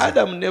kitegeeza.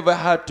 Adam never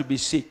had to be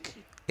sick.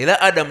 Era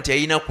Adamu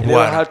teyalina He never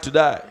kulwala, had to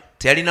die.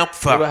 teyalina He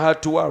kufa, never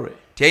had to worry.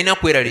 teyalina He never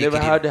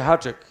kweraliikirira, had a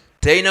heartache.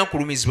 teyalina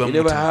kulumizibwa He mu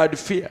never mutima, had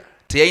fear.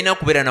 teyalina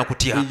kubeera na He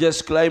kutya.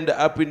 just climbed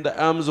up in the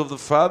arms of the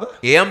Father.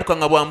 Yayambuka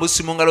nga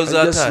bwambusi mu ngalo And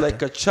za just taata,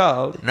 like a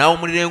child,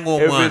 n'awumulira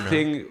ng'omwana,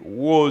 everything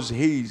was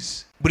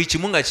his. buli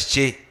kimu nga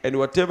kikye. And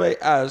whatever he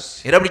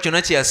asked, Era buli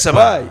kyonna kye yasaba,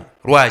 Why?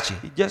 lwaki?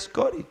 he just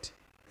got it.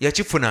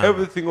 Yakifuna.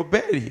 Everything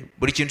obeyed him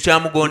Buli kintu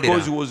kyamugondera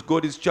because he was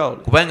God's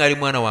child. kubanga ali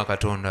mwana wa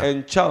Katonda.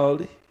 And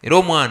child Era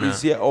omwana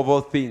is here of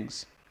all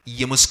things.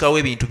 ye musika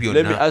w'ebintu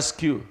Let me byonna.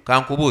 ask you,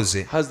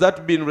 Kankubuuze, has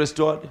that been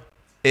restored?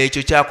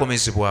 ekyo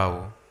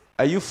kyakomezebwawo?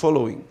 Are you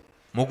following?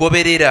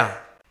 Mugoberera.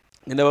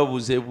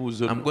 Ndababuuza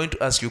ebibuuzo I'm going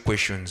to ask you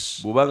questions.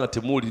 bw'obanga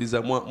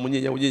temuwuliriza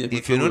munyenya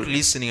If you're not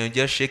listening and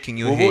just shaking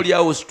your bw'oba head, oli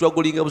awo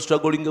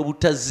strugglinga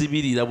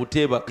butazibirira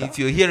buteebaka, if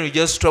you're here and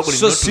you're just struggling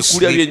so not to si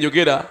kulya sleep,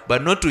 byenjogera,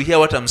 but not to hear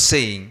what I'm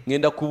saying,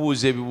 ngenda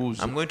kubuuza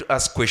ebibuuzo. I'm going to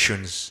ask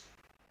questions.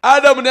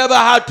 Adam never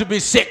had to be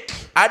sick.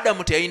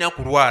 Adamu teyalina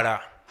kulwala.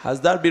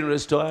 Has that been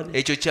restored?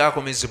 Ekyo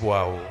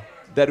kyakomezebwawo.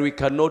 That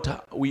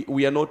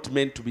we are not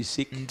meant to be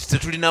sick? Nti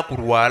tetulina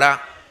kulwala.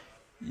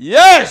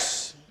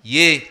 Yes.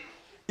 Ye,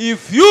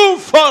 If you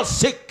fall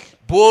sick,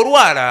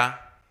 bw'olwala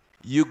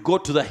you go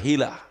to the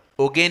healer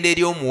ogenda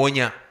eri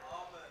omuwonya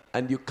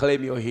and you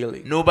claim your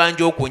healing.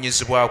 n'obanja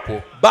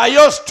okuwonyezebwako. By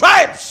your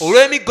stripes,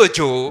 Olw'emiggo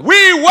gyo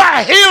we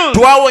were healed.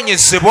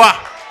 twawonyezebwa.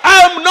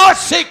 I'm not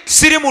sick.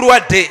 Siri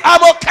mulwadde,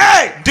 I'm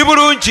okay. ndi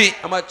bulungi,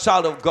 I'm a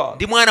child of God.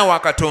 ndi mwana wa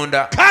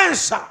Katonda.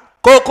 Cancer,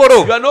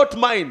 Kookolo, you are not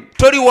mine.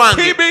 toli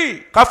wange.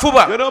 TB,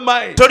 Kafuba, you're not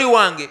mine. toli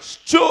wange.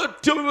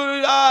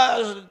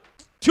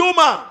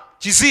 Tumor,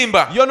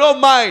 Kizimba, you're not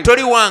mine.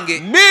 toli wange.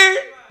 Me,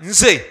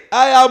 Nze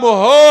I am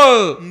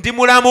whole. ndi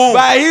mulamu.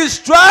 By his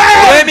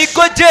stripes,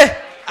 Olw'emiggo gye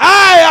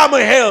I am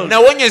healed.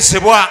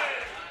 nawonyezebwa.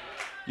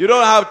 You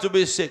don't have to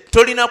be sick.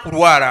 Tolina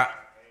kulwala.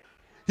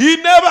 He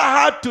never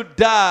had to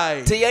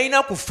die.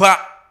 Teyalina kufa.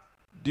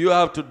 Do you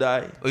have to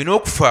die? Olina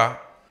okufa.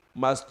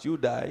 Must you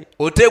die?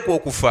 Oteekwa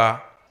okufa.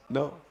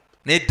 No.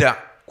 Nedda.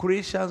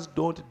 Christians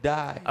don't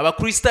die.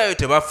 Abakristaayo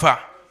tebafa.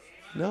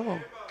 No.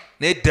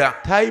 Nedda.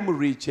 Time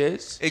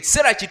reaches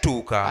Ekiseera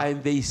kituuka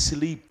and they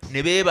sleep,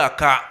 ne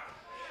beebaka,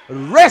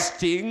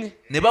 resting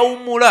ne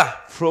bawummula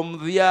from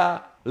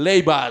their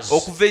labors.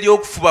 okuva eri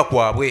okufuba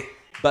kwabwe.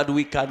 But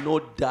we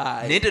cannot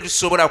die. Naye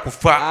tetusobola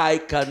kufa. I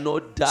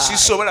cannot die.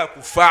 Sisobola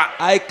kufa.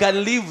 I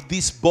can leave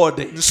this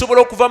body,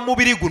 Nsobola okuva mu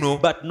mubiri guno,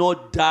 but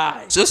not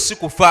die. so si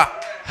kufa.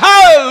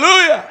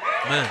 Hallelujah.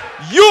 Amen.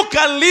 You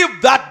can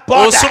leave that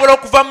body, Osobola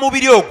okuva mu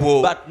mubiri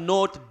ogwo, but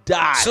not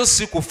die. so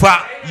si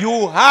kufa.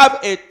 You have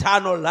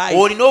eternal life.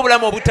 Olina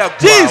obulamu obutaggwaawo.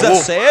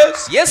 Jesus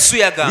says, Yesu he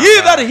that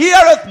yagamba,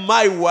 heareth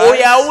my word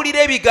oyo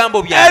awulira ebigambo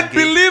and byange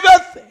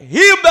believeth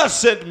him that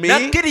sent me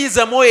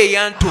nakkiriza mwoyo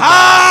eyantuma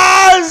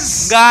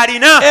has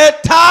ng'alina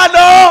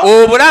eternal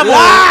obulamu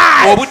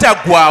life.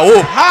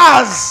 obutaggwaawo.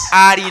 Has,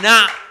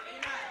 Alina,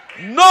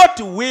 not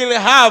will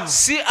have,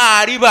 si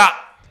aliba,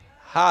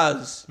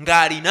 has.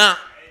 ng'alina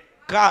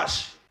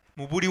Cash,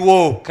 mu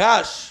buliwo.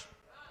 cash,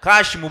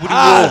 Kashi mu buliwo.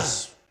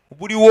 has Mu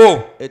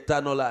buliwo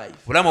eternal life.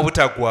 bulamu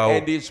obutaggwaawo.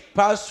 And is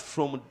passed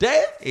from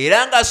death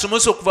Era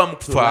ng'asomose okuva mu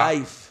to kufa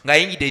life.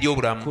 ng'ayingidde eri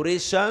obulamu.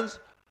 Christians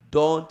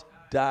don't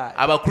die.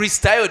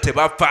 Abakristaayo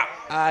tebafa.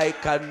 I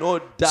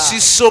cannot die.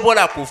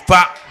 Sisobola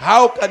kufa.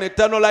 How can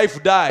eternal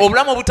life die?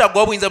 Obulamu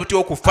obutaggwaawo buyinza butya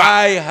okufa?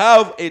 I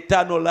have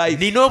eternal life.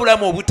 Nina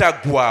obulamu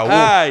obutaggwaawo.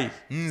 I,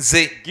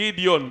 Nze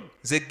Gideon,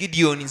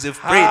 Gideon, nze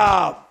Fred,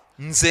 have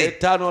nze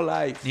eternal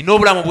life. nina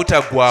obulamu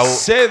obutaggwaawo.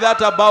 Say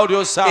that about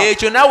yourself.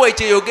 Ekyo naawe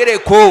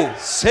ekyeyogereko.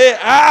 Say,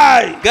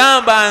 I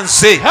Gamba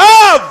nze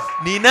have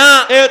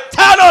nina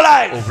eternal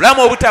life.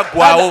 obulamu And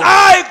obutaggwaawo.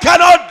 I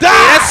cannot Era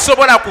die.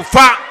 sisobola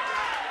kufa.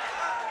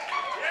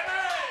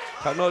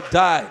 Cannot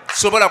die.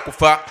 Sisobola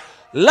kufa.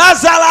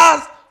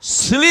 Lazarus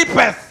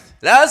sleepeth.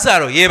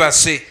 Laazaalo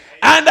yeebase.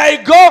 And I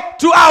go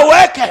to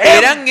awake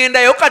era him.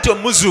 ŋŋendayo kati He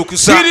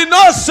omuzuukusa. did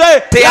not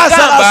say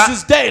Lazarus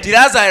is Teyagamba dead. ti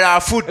Laazaalo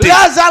afudde.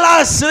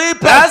 Lazarus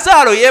sleeping.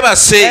 Laazaalo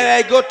yeebase And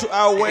I go to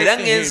awake era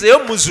him.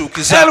 ŋŋenzeyo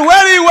omuzuukusa. And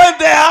when he went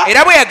there,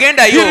 Era bwe he did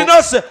yagendayo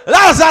not say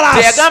Lazarus.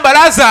 teyagamba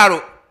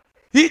Laazaalo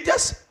He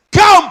just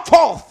come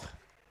forth.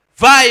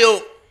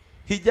 vaayo.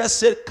 He just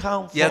said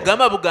come forth.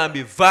 Yagamba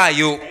bugambi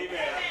vaayo.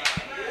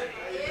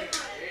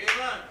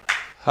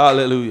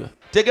 Hallelujah.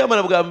 Tegamba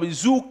na bugambi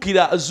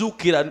zuukira as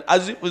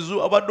if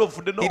abadde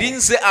ofudde. He No.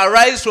 didn't say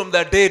arise from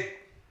the dead.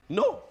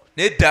 No.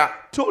 Nedda.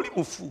 Toli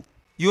mufu.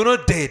 You're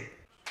not dead.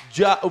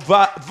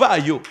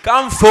 Vaayo.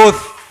 Come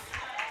forth.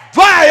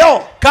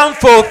 Vaayo. Come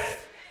forth.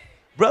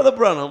 Brother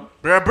Branham.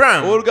 Brother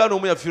Branham. Oluganda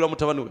omu yafiirwa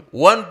mutabani we.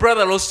 One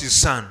brother lost his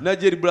son.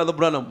 Najja eri Brother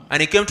Branham.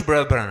 And he came to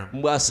Brother Branham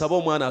Mbw'asaba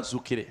omwana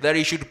azuukire. that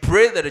he should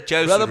pray that the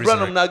child Brother should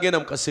Branham resurrect. n'agenda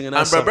mu kasenge And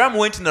Brother n'asaba. Branham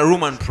went in a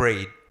room and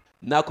prayed.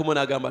 N'akoma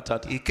n'agamba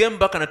taata. He came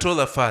back and told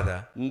the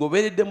father,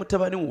 Ngoberedde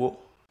mutabani wo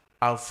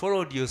I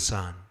followed your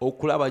son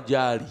okulaba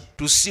gy'ali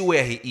to see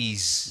where he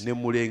is. ne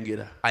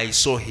mulengera. I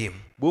saw him.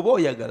 Bw'oba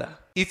oyagala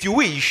If you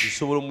wish,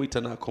 nsobola omuyita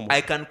n'akoma.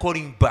 I can call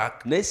him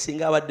back. Naye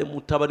singa abadde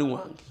mutabani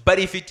wange But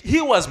if he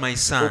was my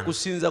son,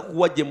 okusinza ku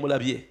wa gye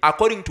mulabye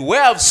according to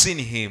where I've seen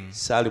him,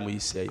 saali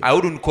muyiseeyo. I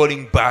wouldn't call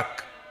him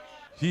back.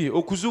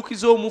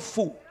 Okuzuukiza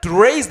omufu To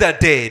raise the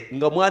dead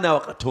nga mwana wa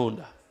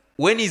Katonda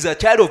when he's a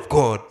child of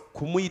God,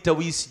 kumuyita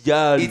buyisi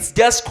gy'ali it's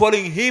just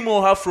calling him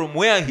or her from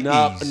where he is,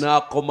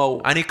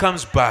 n'akomawo. and he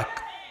comes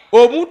back.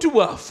 Omuntu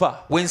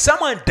bw'afa When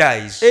someone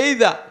dies,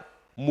 either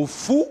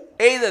mufu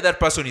either that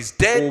person is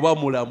dead oba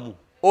mulamu.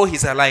 or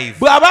he's alive.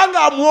 Bw'aba nga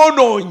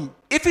amwonoonyi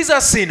If he's a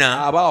sinner,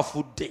 aba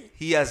afudde.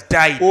 he has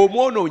died.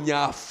 Omwonoonyi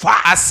afa.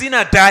 A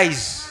sinner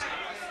dies.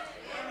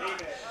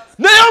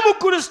 Naye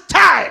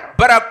omukristaayo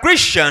But a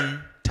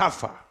Christian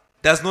tafa.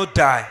 does not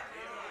die,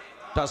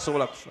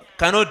 Tasobola kufa.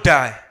 cannot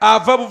die.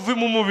 Ava buvi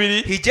mu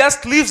mubiri He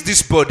just leaves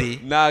this body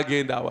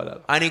n'agenda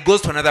awalala. and he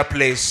goes to another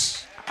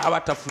place. Aba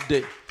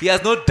tafudde. He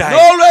has not died.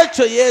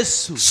 N'olwekyo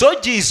Yesu So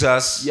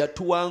Jesus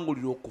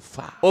yatuwangulira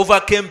okufa.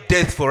 overcame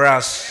death for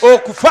us.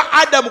 Okufa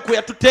Adamu kwe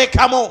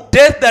yatuteekamu.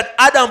 Death that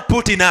Adam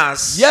put in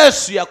us,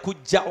 Yesu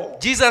yakuggyawo.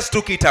 Jesus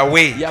took it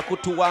away.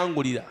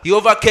 Yakutuwangulira. He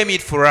overcame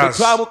it for Bwe us.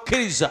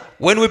 twamukkiriza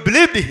When we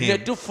believed in ne him,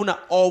 tufuna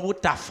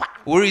obutafa.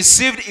 we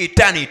received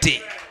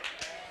eternity.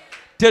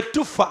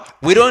 Tetufa.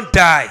 We don't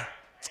die.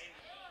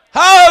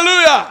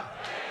 Hallelujah.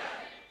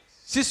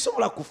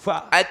 Sisobola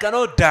kufa. I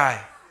cannot die.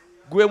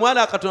 Gwe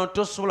mwana wa Katonda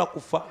tosobola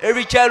kufa.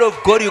 Every child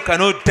of God, you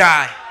cannot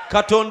die.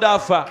 Katonda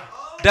afa.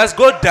 Does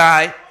God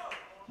die?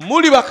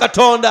 Muli ba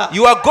Katonda.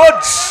 You are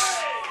God's.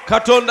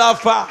 Katonda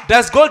afa.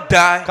 Does God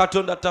die?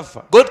 Katonda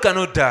tafa. God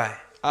cannot die.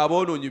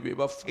 Aboonoonyi be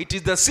bafa. It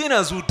is the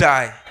sinners who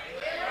die.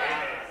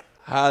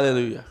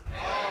 Hallelujah.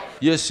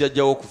 Yesu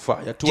yajjawo okufa.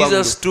 Jesus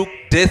Yatuwangulira. took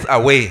death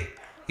away.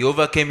 He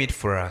overcame it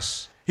for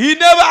us. He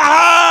never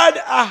had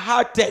a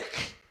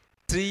heartache.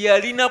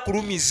 Teyalina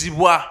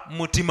kulumizibwa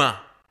mutima.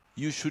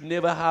 You should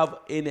never have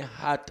any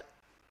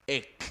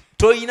heartache.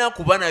 Toyina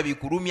kuba na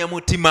bikulumya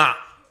mutima.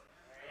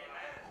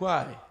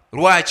 Why?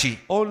 Lwaki?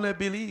 Only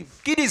believe.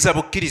 Kkiriza All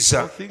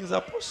bukkiriza. things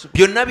are possible.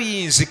 Byonna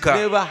biyinzika.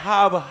 Never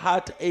have a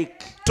heartache.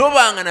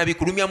 Tobanga na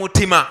bikulumya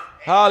mutima.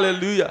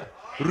 Hallelujah.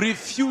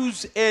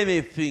 Refuse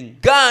anything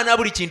Gaana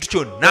buli kintu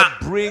kyonna that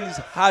brings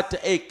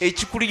heartache.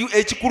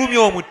 ekikulumya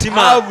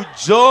omutima. Have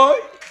joy,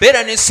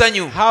 Beera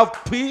n'essanyu have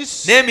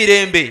peace,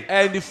 n'emirembe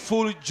and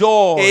full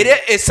joy. era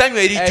essanyu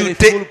And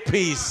erijjudde full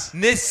peace.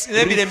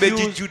 n'emirembe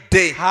Refuse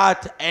gijjudde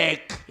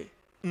heartache.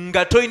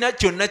 nga tolina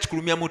kyonna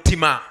kikulumya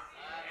mutima.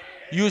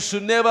 You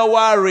should never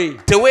worry.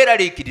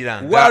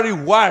 Teweeraliikiriranga Worry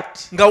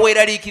what? nga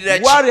weeraliikirira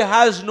ki? Worry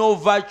has no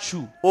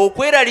virtue.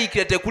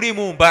 Okweraliikirira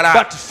tekulimu mbala,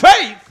 But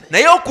faith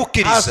naye has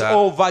okukkiriza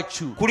all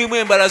virtue. kulimu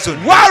embala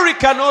zonna. Worry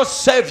cannot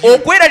save you.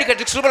 Okweraliikirira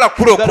tekusobola That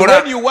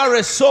kukulokola. when you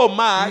worry so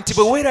much, Nti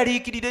bwe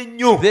weeraliikirira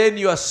ennyo, then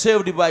you are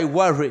saved by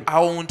worry.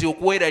 awo nti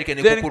okuweeraliikira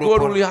ne Then God will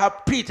kukulokola. have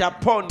pity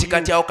upon Nti you.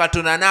 kati awo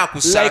Katonda Like a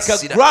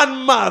anaakusaasira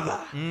grandmother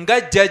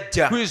nga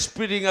jjajja who is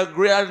feeding a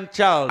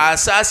grandchild.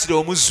 asaasira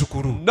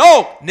omuzzukulu.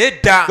 No.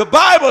 Nedda, The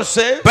Bible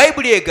says,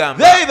 Bayibuli egamba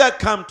they that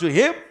come to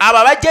him abo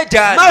abajja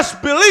gy'ali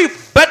must believe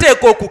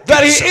bateekwa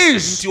that he okukkiriza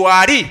is, nti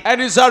waali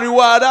and is a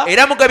rewarder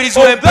era mugabirizi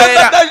of them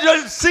w'empeera that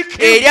diligently seek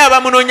him. eri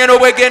abamunoonya No,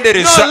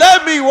 n'obwegendereza.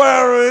 let me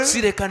worry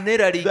Sireka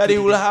that he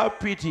will neeraliikirira have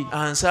pity.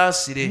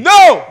 ansaasire.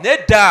 No.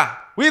 Nedda,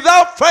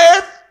 Without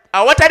faith,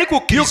 awatali you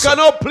kukkiriza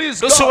cannot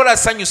please God. tosobola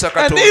sanyusa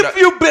And Katonda. if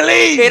you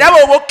believe Era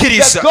bw'oba that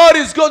okkiriza God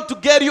is going to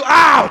get you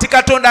out, nti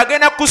Katonda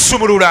agenda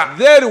kukusumulula,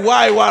 then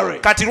why worry?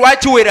 kati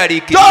lwaki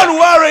weeraliikirira? Don't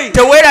worry. Worry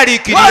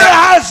Teweeraliikirira.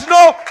 has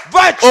no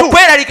virtue.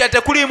 Okweraliikira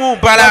tekulimu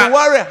But mbala,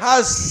 worry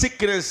has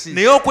sickness.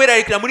 naye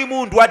okweraliikira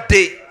mulimu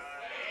ndwadde.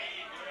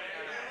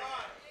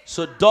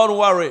 So don't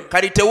worry.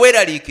 Kati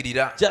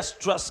teweeraliikirira, Just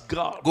trust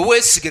God. gwe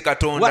weesige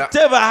Katonda.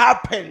 Whatever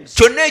happens,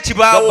 Kyonna the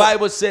ekibaawo,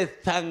 Bible says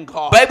thank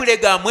God. Bayibuli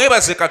egamba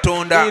mwebaze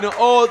Katonda In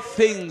all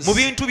things. mu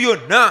bintu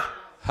byonna.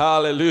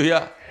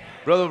 Hallelujah.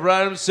 Brother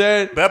Branham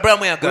said, Brother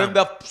Branham when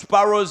yagamba the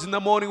sparrows in the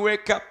morning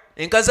wake up,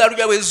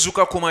 enkazaalujja bwe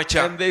zizuka ku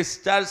makya and they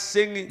start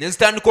singing, ne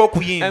zitandika and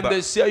okuyimba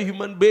they see a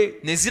human being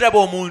ne ziraba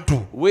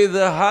omuntu with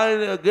a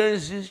hand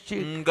against his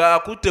cheek,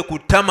 ng'akutte ku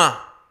ttama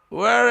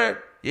worried.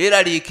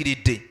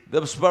 yeeraliikiridde,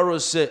 The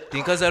sparrows say,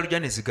 enkazaalujja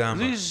ne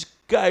zigamba this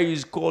guy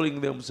is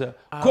calling themselves,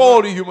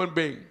 called human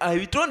being.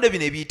 ebitonde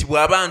bino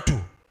ebiyitibwa abantu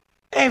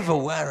Ever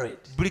worried.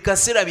 buli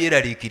kaseera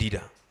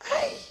byeraliikirira.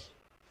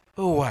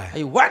 Oh, why?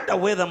 I wonder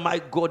whether my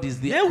God is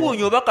there.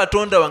 neewuunya oba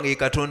katonda wange ye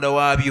katonda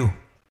waabyo,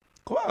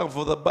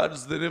 For the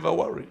birds, they never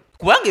worry.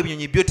 kubanga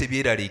ebinyonyi byo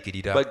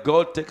tebyeraliikirira, But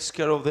God takes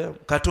care of them.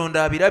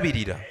 katonda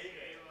abirabirira.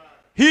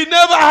 He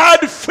never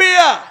had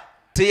fear.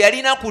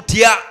 Teyalina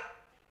kutya.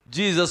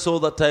 Jesus all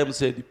the time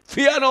said,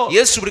 fear not.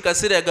 Yesu buli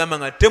kaseera yagamba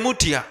nga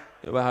temutya.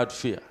 Never had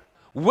fear.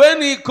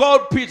 When he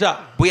called Peter,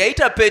 bwe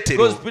yayita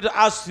because Peetero, Peter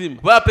asked him,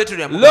 kuba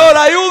Peetero Lord, yamugamba,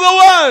 are you the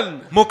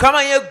one?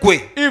 Mukama ye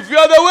ggwe, If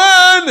you're the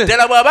one,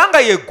 ddala bw'abanga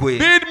ye ggwe,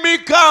 bid me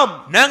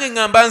come. nange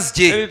ŋŋamba And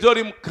nzije. he told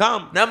him,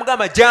 come.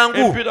 N'amugamba And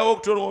jangu. Peter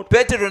walked on water.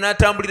 Peetero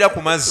n'atambulira ku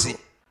mazzi.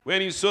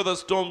 When he saw the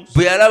storms,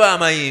 Bwe yalaba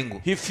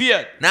amayengo he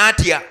feared.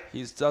 n'atya,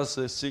 He starts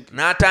sinking.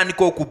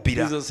 n'atandika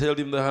okubbira. Jesus held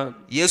him the hand.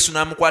 Yesu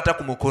n'amukwata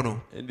ku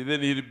mukono And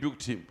then he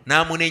rebuked him.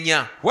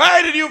 n'amunenya.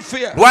 Why did you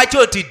fear? Lwaki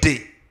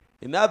otidde?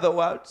 In other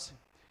words,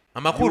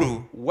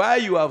 Amakulu, why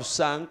you have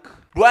sunk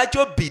lwaki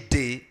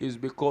obbidde? is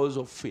because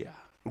of fear.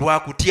 Lwa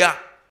kutya.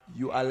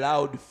 You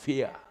allowed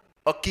fear.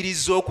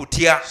 Okkiriza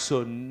okutya.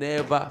 So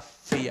never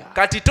fear.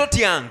 Kati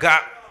totyanga.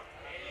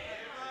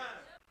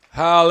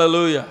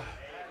 Hallelujah.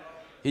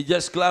 He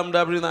just climbed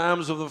up in the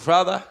arms of the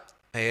Father.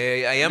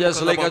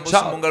 Just like a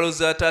child. mu ngalo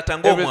za taata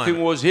Everything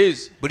ng'omwana. was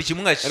his. Buli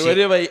kimu nga And kiki.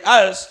 whenever he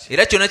asked,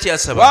 Era kyonna kye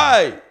yasaba.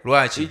 why? He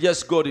Lwaki?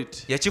 just got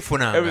it.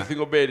 Yakifunanga. Everything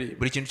obeyed him.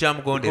 Buli kintu Because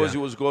he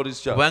kyamugondera. was God's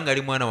child. Kubanga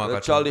ali mwana wa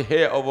The child Katonda.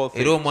 heir of all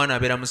Era things. omwana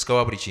abeera musika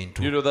wa buli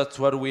kintu. You know that's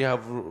what we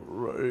have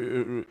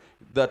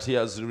that he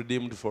has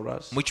redeemed for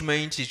us.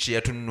 Mukimanyi nti kye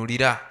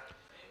yatununulira.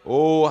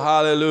 Oh,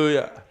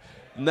 hallelujah.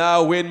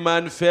 Now when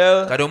man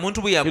fell, Kati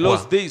omuntu bwe he yagwa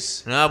lost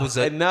this.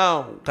 n'abuza And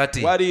now,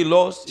 Kati, what he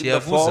lost in the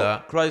fall,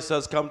 kyeyavuza, Christ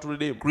has come to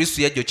redeem.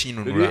 Kristo yajja Did you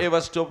okinunula.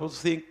 ever stop to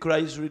think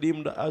Christ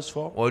redeemed us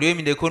for? Oli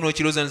oyimiddeko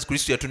n'okirowooza nti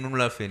Kristo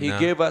yatununula He ffenna.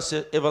 gave us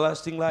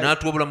everlasting life.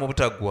 N'atuwa obulamu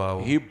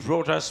obutaggwaawo. He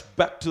brought us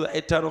back to the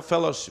eternal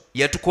fellowship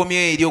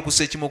Yatukomyeyo eri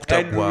okussa ekimu and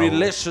okutaggwaawo.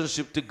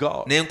 relationship to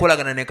God.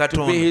 N'enkolagana ne To be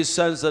Katonda. his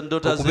sons and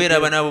daughters Okubeera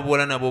again. abaana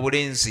abobuwala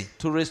n'ab'obulenzi.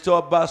 To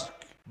restore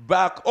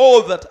back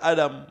all that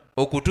Adam.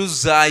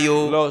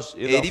 Okutuzzaayo Lost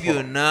in the eri fall.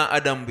 byonna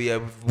Adamu bye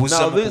yabuusa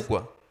Now, mu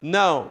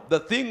kugwa. the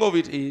thing of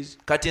it is,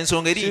 Kati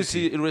ensonga eri since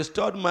nti he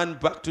restored man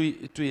back to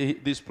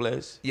this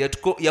place,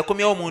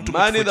 yakomyawo omuntu mu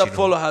man in kifo the kino.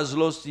 fall has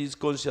lost his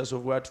conscience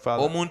of what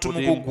Father Omuntu put mu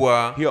him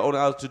kugwa, here on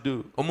earth to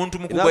do. omuntu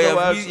mu In kugwa other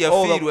words,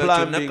 all the yafiirwa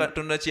kyonna planning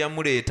Katonda kye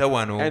yamuleeta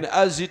wano And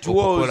as it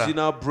okukola. was in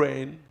our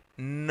brain,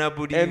 na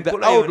buli and the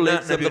nkola yonna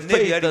outlets na and the byonna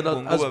faith ebyali that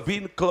mu has bwongo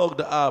been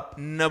clogged up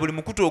na buli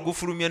mukutu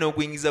ogufulumya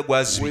n'oguyingiza with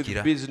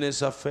gwazibikira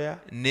business affair,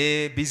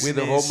 ne with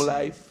the home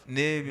life,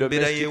 n'embeera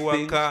domestic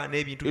y'ewaka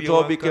n'ebintu it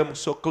all by'ewaka became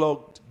so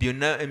clogged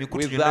byonna emikutu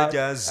with gyonna that until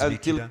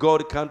gyazibikira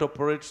God can't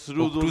operate through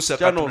those okutuusa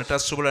Katonda channels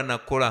tasobola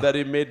nakukola that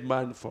He made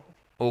man for.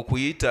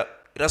 okuyita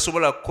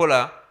tasobola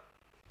kukola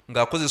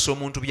ng'akozesa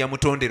omuntu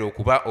byamutondera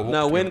okuba oba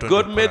Now, when okutuusa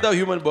God okukola. made the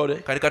human body,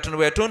 kati Katonda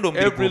bwe yatonda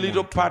omubiri every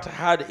little gw'omuntu part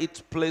had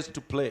its place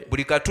to play.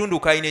 buli katundu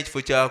kalina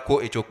ekifo kyako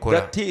The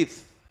ekyokukola teeth,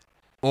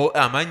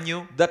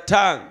 amannyo the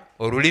tongue,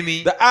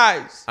 olulimi the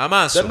eyes, the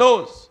amaaso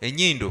nose.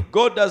 ennyindo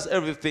God does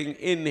everything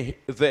in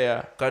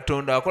there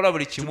Katonda akola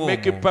buli to kimu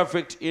make it omwo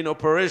perfect in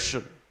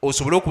operation,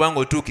 osobole okuba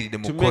ng'otuukiridde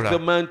mu to make the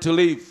kukola man to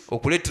live.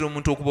 okuleetera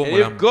omuntu okuba And if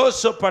omulamu God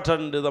so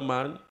patterned the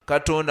man,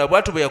 Katonda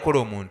bw'atyo bwe yakola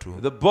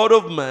omuntu the body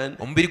of man,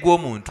 omubiri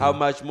gw'omuntu how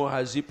much more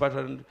has He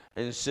patterned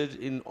and set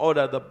in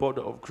order the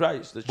body of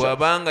Christ, the church?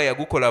 bw'abanga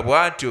yagukola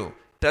bw'atyo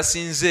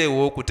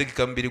tasinzeewo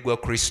okutegeka mubiri gwa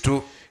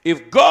Kristo.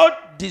 If God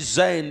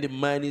designed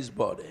man's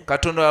body,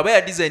 Katonda aba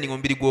yadizayininga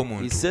omubiri He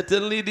gw'omuntu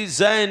certainly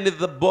designed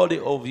the body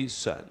of His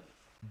Son.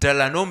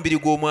 ddala n'omubiri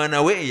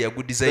gw'omwana we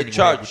yagudizayininga The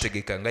church.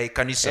 yagutegeka nga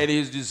ekkanisa And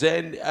He's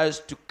designed us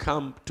to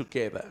come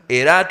together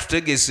era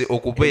atutegese in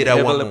okubeera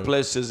heavenly wamu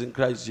places in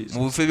Christ Jesus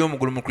mu bifo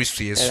eby'omugulu mu Kristo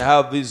and Yesu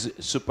have these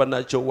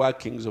supernatural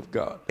workings of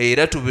God.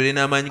 era tubeere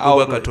n'amaanyi g'obwa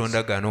Outlets.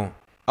 Katonda gano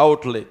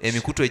Outlets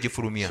emikutu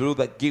egifulumya through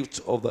the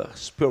gifts of the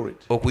Spirit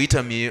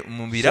okuyita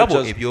mu birabo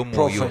Such as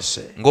eby'omwoyo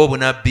prophecy.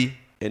 ng'obunabbi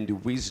and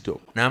wisdom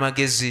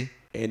n'amagezi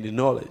and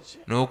knowledge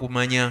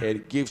n'okumanya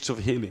and gifts of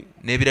healing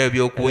n'ebirabo and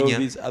all by'okuwonya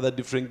these other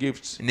different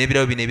gifts.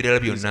 n'ebirabo bino ebirala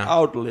These byonna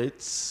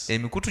outlets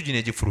emikutu gino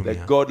egifulumya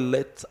that God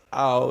lets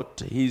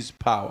out His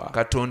power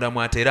Katonda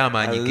mwateere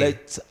amaanyi and ge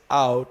lets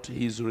out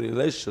His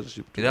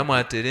relationship to era you.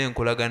 mwateere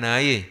enkolagana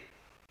ye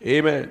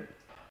Amen.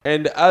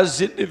 And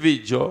as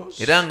individuals,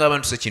 era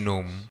ng'abantu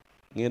sekinoomu.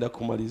 ngenda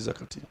kumaliza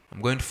kati.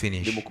 I'm going to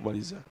finish. Ndi mu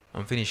kumaliza.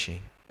 I'm finishing.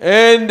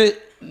 And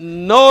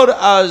not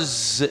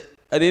as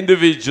an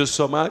individual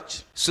so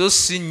much, So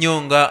si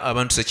nnyo nga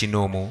abantu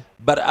sekinoomu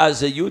but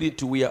as a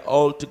unit, we are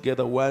all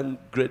together one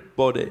great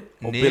body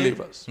of naye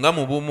believers. nga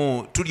mu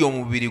bumu tuli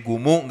omubiri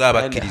gumu And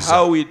ng'abakkiriza.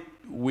 how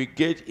we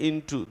get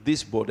into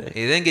this body,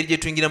 era engeri gye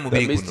tuyingira mu the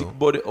mubiri mystic guno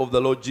body of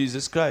the Lord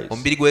Jesus Christ,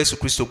 omubiri gwa Yesu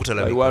Kristo by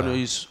okutalabika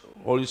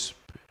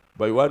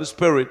one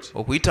Spirit,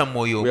 okuyita mu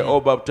mwoyo we are omu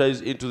all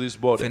baptized into this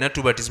body. ffenna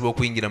tubatizibwa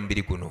okuyingira mu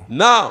mubiri guno.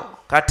 Now,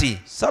 Kati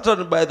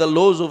Satan, by the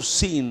laws of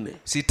sin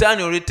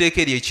sitaani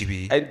olw'etteeka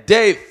ery'ekibi and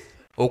death,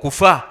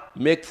 okufa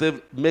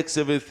makes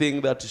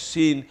everything that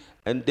sin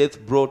and death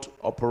brought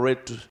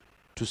operate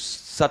to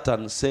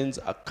Satan sends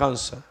a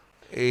cancer.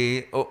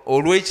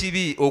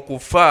 olw'ekibi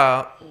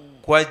okufa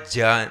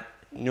kwajja.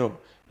 No.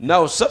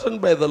 Now, Satan,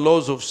 by the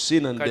laws of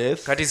sin and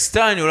death, Kati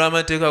sitaani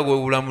olw'amateeka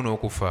g'obulamu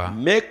n'okufa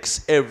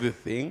makes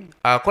everything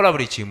akola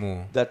buli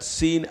kimu that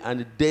sin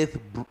and death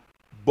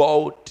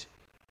brought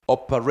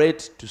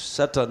operate to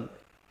Satan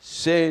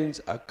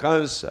sends a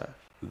cancer.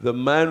 The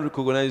man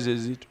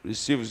recognizes it,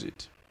 receives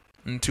it.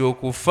 nti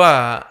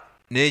okufa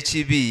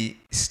n'ekibi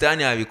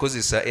sitaani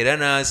abikozesa era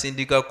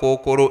n'asindika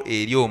kookolo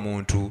eri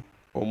omuntu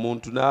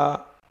Omuntu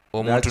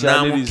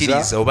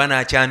n'amukkiriza oba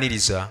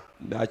n'akyaniriza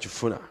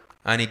n'akifuna.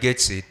 and he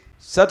gets it.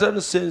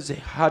 Satan sends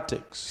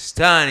heartaches.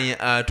 sitaani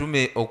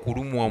atume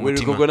okulumwa We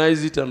omutima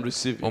recognize it and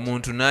receive it.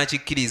 omuntu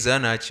n'akikkiriza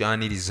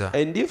n'akyaniriza.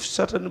 And if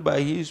Satan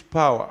by his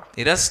power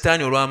Era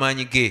sitaani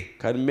olw'amaanyi ge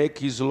can make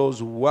his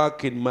laws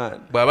work in man,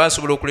 bw'aba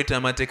asobola okuleetera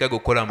amateeka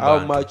g'okukola mu how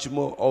bantu, much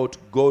more ought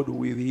God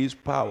with his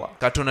power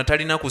katonda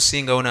talina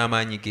kusingawo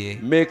n'amaanyi ge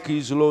make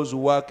his laws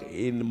work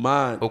in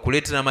man?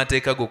 okuleetera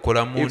amateeka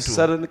g'okukola mu If muntu.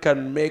 Satan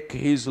can make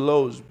his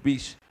laws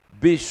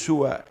be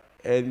sure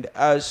and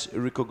us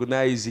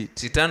recognize it,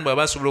 sitaani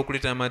bw'aba asobola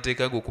okuleetera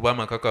amateeka g'okuba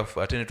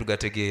amakakafu ate ne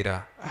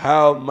tugategeera,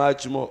 how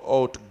much more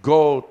ought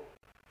God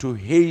to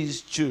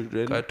his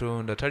children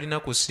katonda talina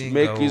make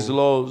his kusingawo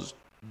laws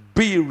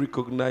be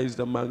recognized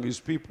among his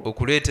people?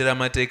 okuleetera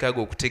amateeka ge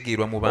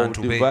okutegeerwa mu Of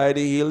bantu be. divine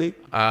healing,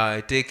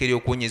 Etteeka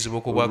ery'okuwonyezebwa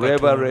okubwa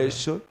Katonda,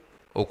 revelation,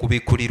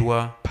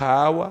 okubikkulirwa,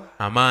 power,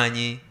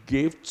 amaanyi,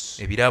 gifts,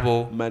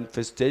 ebirabo,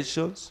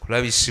 manifestations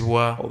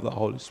kulabisibwa of the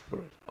Holy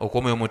Spirit.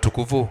 okw'omwoyo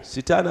omutukuvu.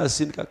 Sitani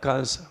asindika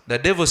cancer. The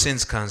devil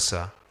sends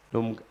cancer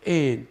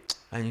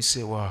and you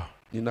say, wow,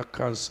 Nina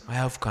cancer. I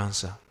have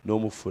cancer,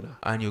 N'omufuna.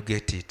 and you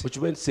get it.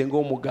 Okimanyi singa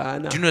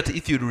omugaana, Do you know that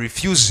if you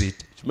refuse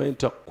it, okimanyi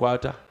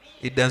takukwata.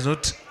 it does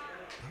not,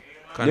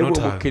 Ne cannot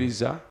have.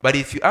 bw'omukkiriza But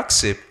if you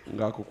accept,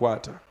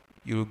 ng'akukwata.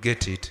 you will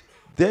get it.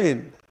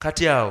 Then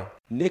Kati awo,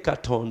 ne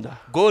Katonda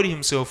God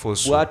himself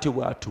also, bw'atyo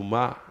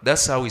bw'atuma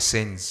that's how he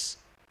sends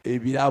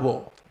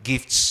ebirabo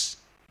gifts,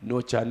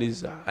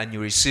 n'okyaniza, and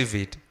you receive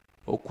it,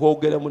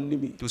 okwogera mu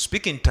nnimi, to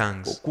speak in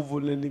tongues,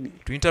 okuvula ennimi,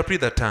 to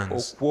interpret the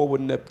tongues, okuwa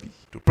obunnabbi,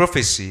 to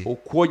prophecy,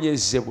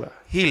 okuwonyezebwa,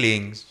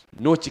 healings,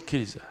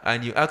 n'okikkiriza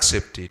and you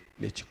accept it,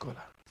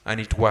 n'ekikola. and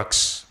it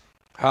works.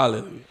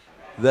 Hallelujah.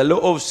 The law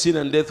of sin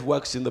and death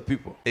works in the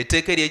people.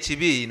 Etteeka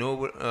ery'ekibi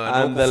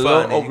And the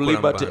law n'okufa of n'ebikola mu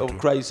liberty of bantu.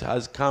 Christ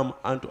has come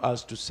unto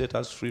us to set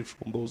us free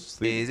from those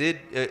things.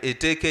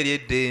 Etteeka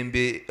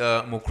ery'eddembe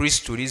mu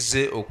Kristo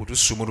lizze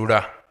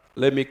okutusumulula.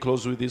 Let me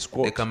close with this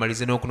quote. Leka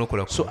malize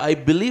n'okunokola So kuno. I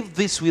believe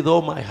this with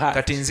all my heart.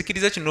 Kati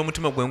nzikiriza kino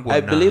n'omutima gwe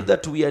I believe gwonna.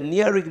 that we are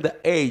nearing the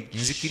age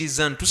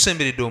Nzikiriza nti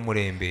tusemberedde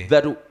omulembe.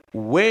 that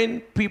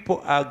when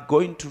people are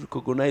going to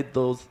recognize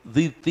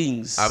these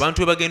things,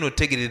 Abantu bwe bagenda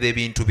okutegerera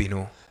ebintu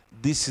bino,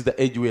 this is the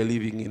age we are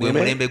living in. gwe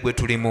Amen? mulembe gwe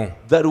tulimu.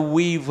 That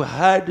we've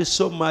had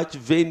so much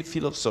vain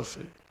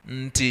philosophy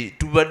Nti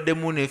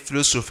tubaddemu ne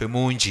filosofe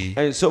mungi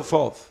and so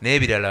forth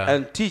n'ebirala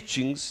and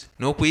teachings that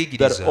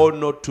n'okuyigiriza ought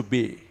not to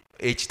be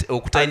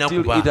okutalina until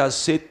it kuba, has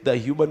set the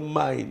human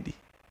mind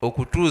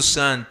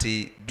okutuusa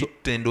nti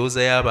bitta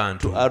endowooza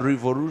y'abantu to a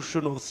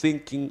revolution of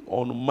thinking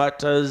on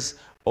matters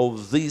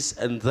of this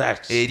and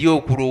that eri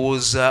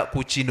okulowooza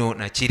ku kino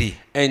na kiri,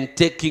 and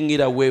taking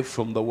it away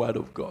from the word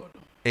of God.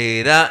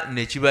 era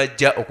ne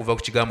kibajja okuva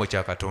ku kigambo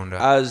kya Katonda.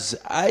 As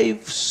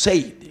I've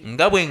said,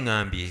 Nga bwe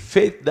ŋŋambye,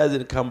 faith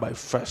doesn't come by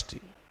fasting.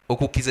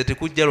 okukkiriza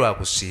tekujja lwa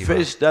kusiiba,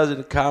 Faith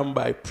doesn't come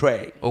by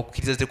praying,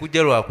 okukkiriza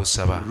tekujja lwa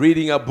kusaba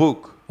reading a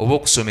book. oba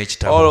okusoma All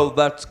ekitabo. of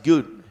that's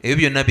good.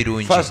 Ebyo byonna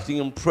birungi, Fasting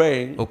and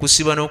praying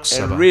okusiba and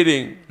n'okusaba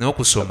reading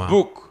n'okusoma a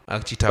book.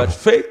 ekitabo. But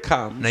faith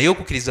comes Naye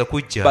okukkiriza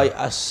kujja by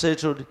a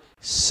settled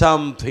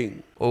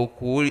something.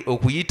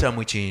 okuyita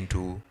mu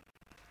kintu,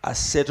 A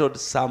settled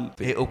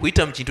something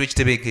okuyita mu kintu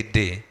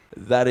ekitebeekedde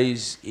that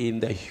is in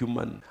the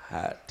human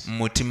heart. mu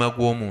mutima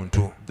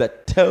gw'omuntu,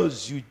 That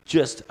tells you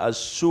just as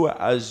sure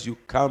as you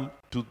come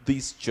to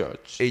this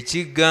church.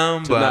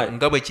 ekigamba Tonight.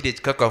 nga bwe kiri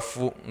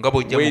ekikakafu nga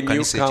bw'ojja mu When you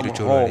kkanisa come ekiro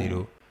ky'olwaleero.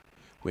 home,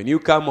 when you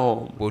come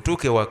home,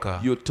 Bw'otuuka ewaka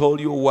you told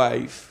your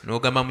wife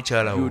n'ogamba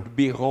mukyala wo, you'd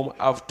be home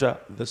after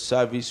the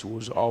service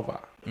was over.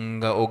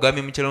 nga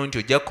ogambye mukyala wo nti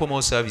ojja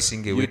kukomawo saavisi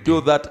You ng'ewedde.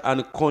 do that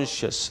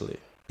unconsciously.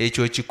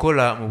 Ekyo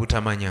okikola mu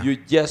butamanya. You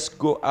just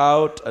go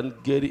out and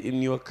get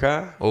in your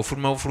car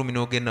Ofuluma bufulumi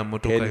n'ogenda mu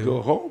motoka and go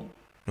yo home.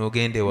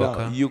 n'ogenda Now,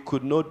 ewaka. you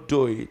could not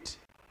do it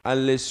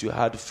unless you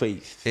had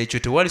faith. Ekyo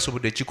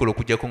tewalisobodde kikola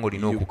okuggyako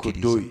ng'olina You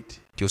could do okukkiriza it.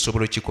 nti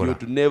osobola okikola.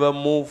 You'd never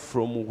move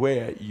from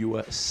where you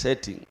are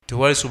sitting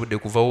Tewalisobodde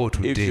kuvawo if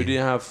you otudde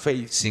didn't have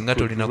faith. singa You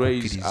could tolina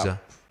raise kukkiriza up.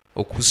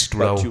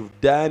 okusitulawo. But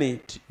you've done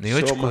it Naye so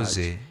much,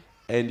 okikoze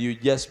and you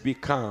just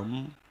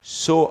become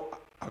so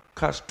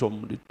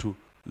accustomed to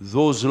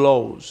those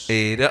laws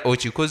era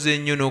okikoze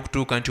nnyo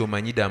n'okutuuka nti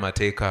omanyidde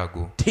amateeka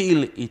ago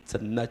till it's a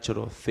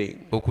natural thing.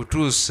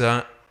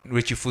 okutuusa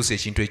lwekifuusa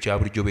ekintu ekya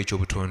bulijjo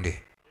bw'ekyobutonde.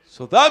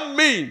 So that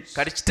means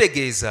kati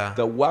kitegeeza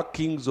the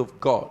workings of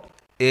God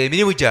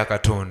emirimu gya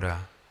katonda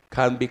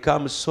can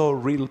become so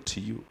real to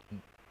you,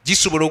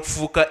 gisobola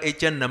okufuuka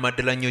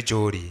ekyannamaddala nnyo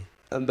gy'oli,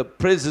 and the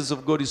presence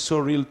of God is so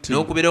real to you,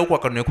 n'okubeerawo kwa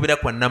katonda kubeera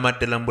kwa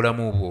nnamaddala mu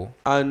bulamu bwo,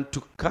 and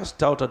to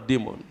cast out a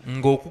demon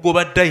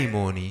ng'okugoba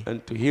dayimooni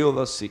and to heal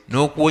the sick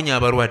n'okuwonya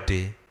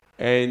abalwadde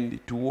and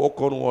to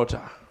walk on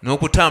water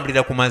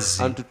n'okutambulira ku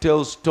mazzi and to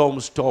tell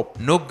storm stop.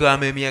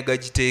 n'okugamba emiyaga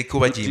giteeke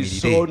oba It is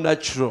giyimirire, so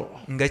natural,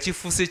 nga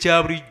kifuuse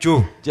kya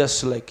bulijjo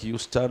just like you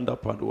stand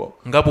up and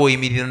walk. nga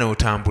bw'oyimirira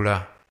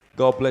n'otambula.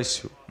 God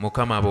bless you.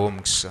 Mukama abawe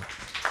omukisa.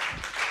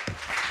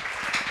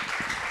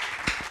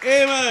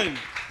 Amen.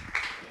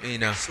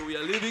 Ina. So we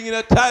are living in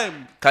a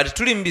time Kati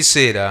tuli mu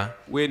biseera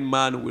when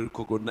man will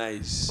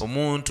recognize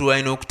omuntu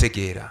alina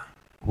okutegeera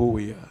who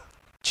we are.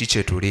 ki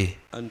kye tuli,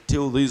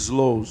 Until these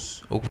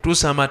laws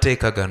okutuusa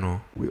amateeka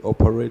gano we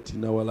operate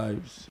in our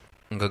lives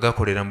nga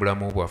gakolera mu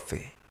bulamu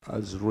bwaffe.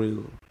 as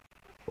real.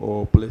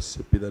 Oh,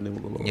 blessed be the name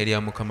of the Lord. Nnya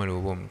lya Mukama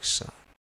lyoba omukisa.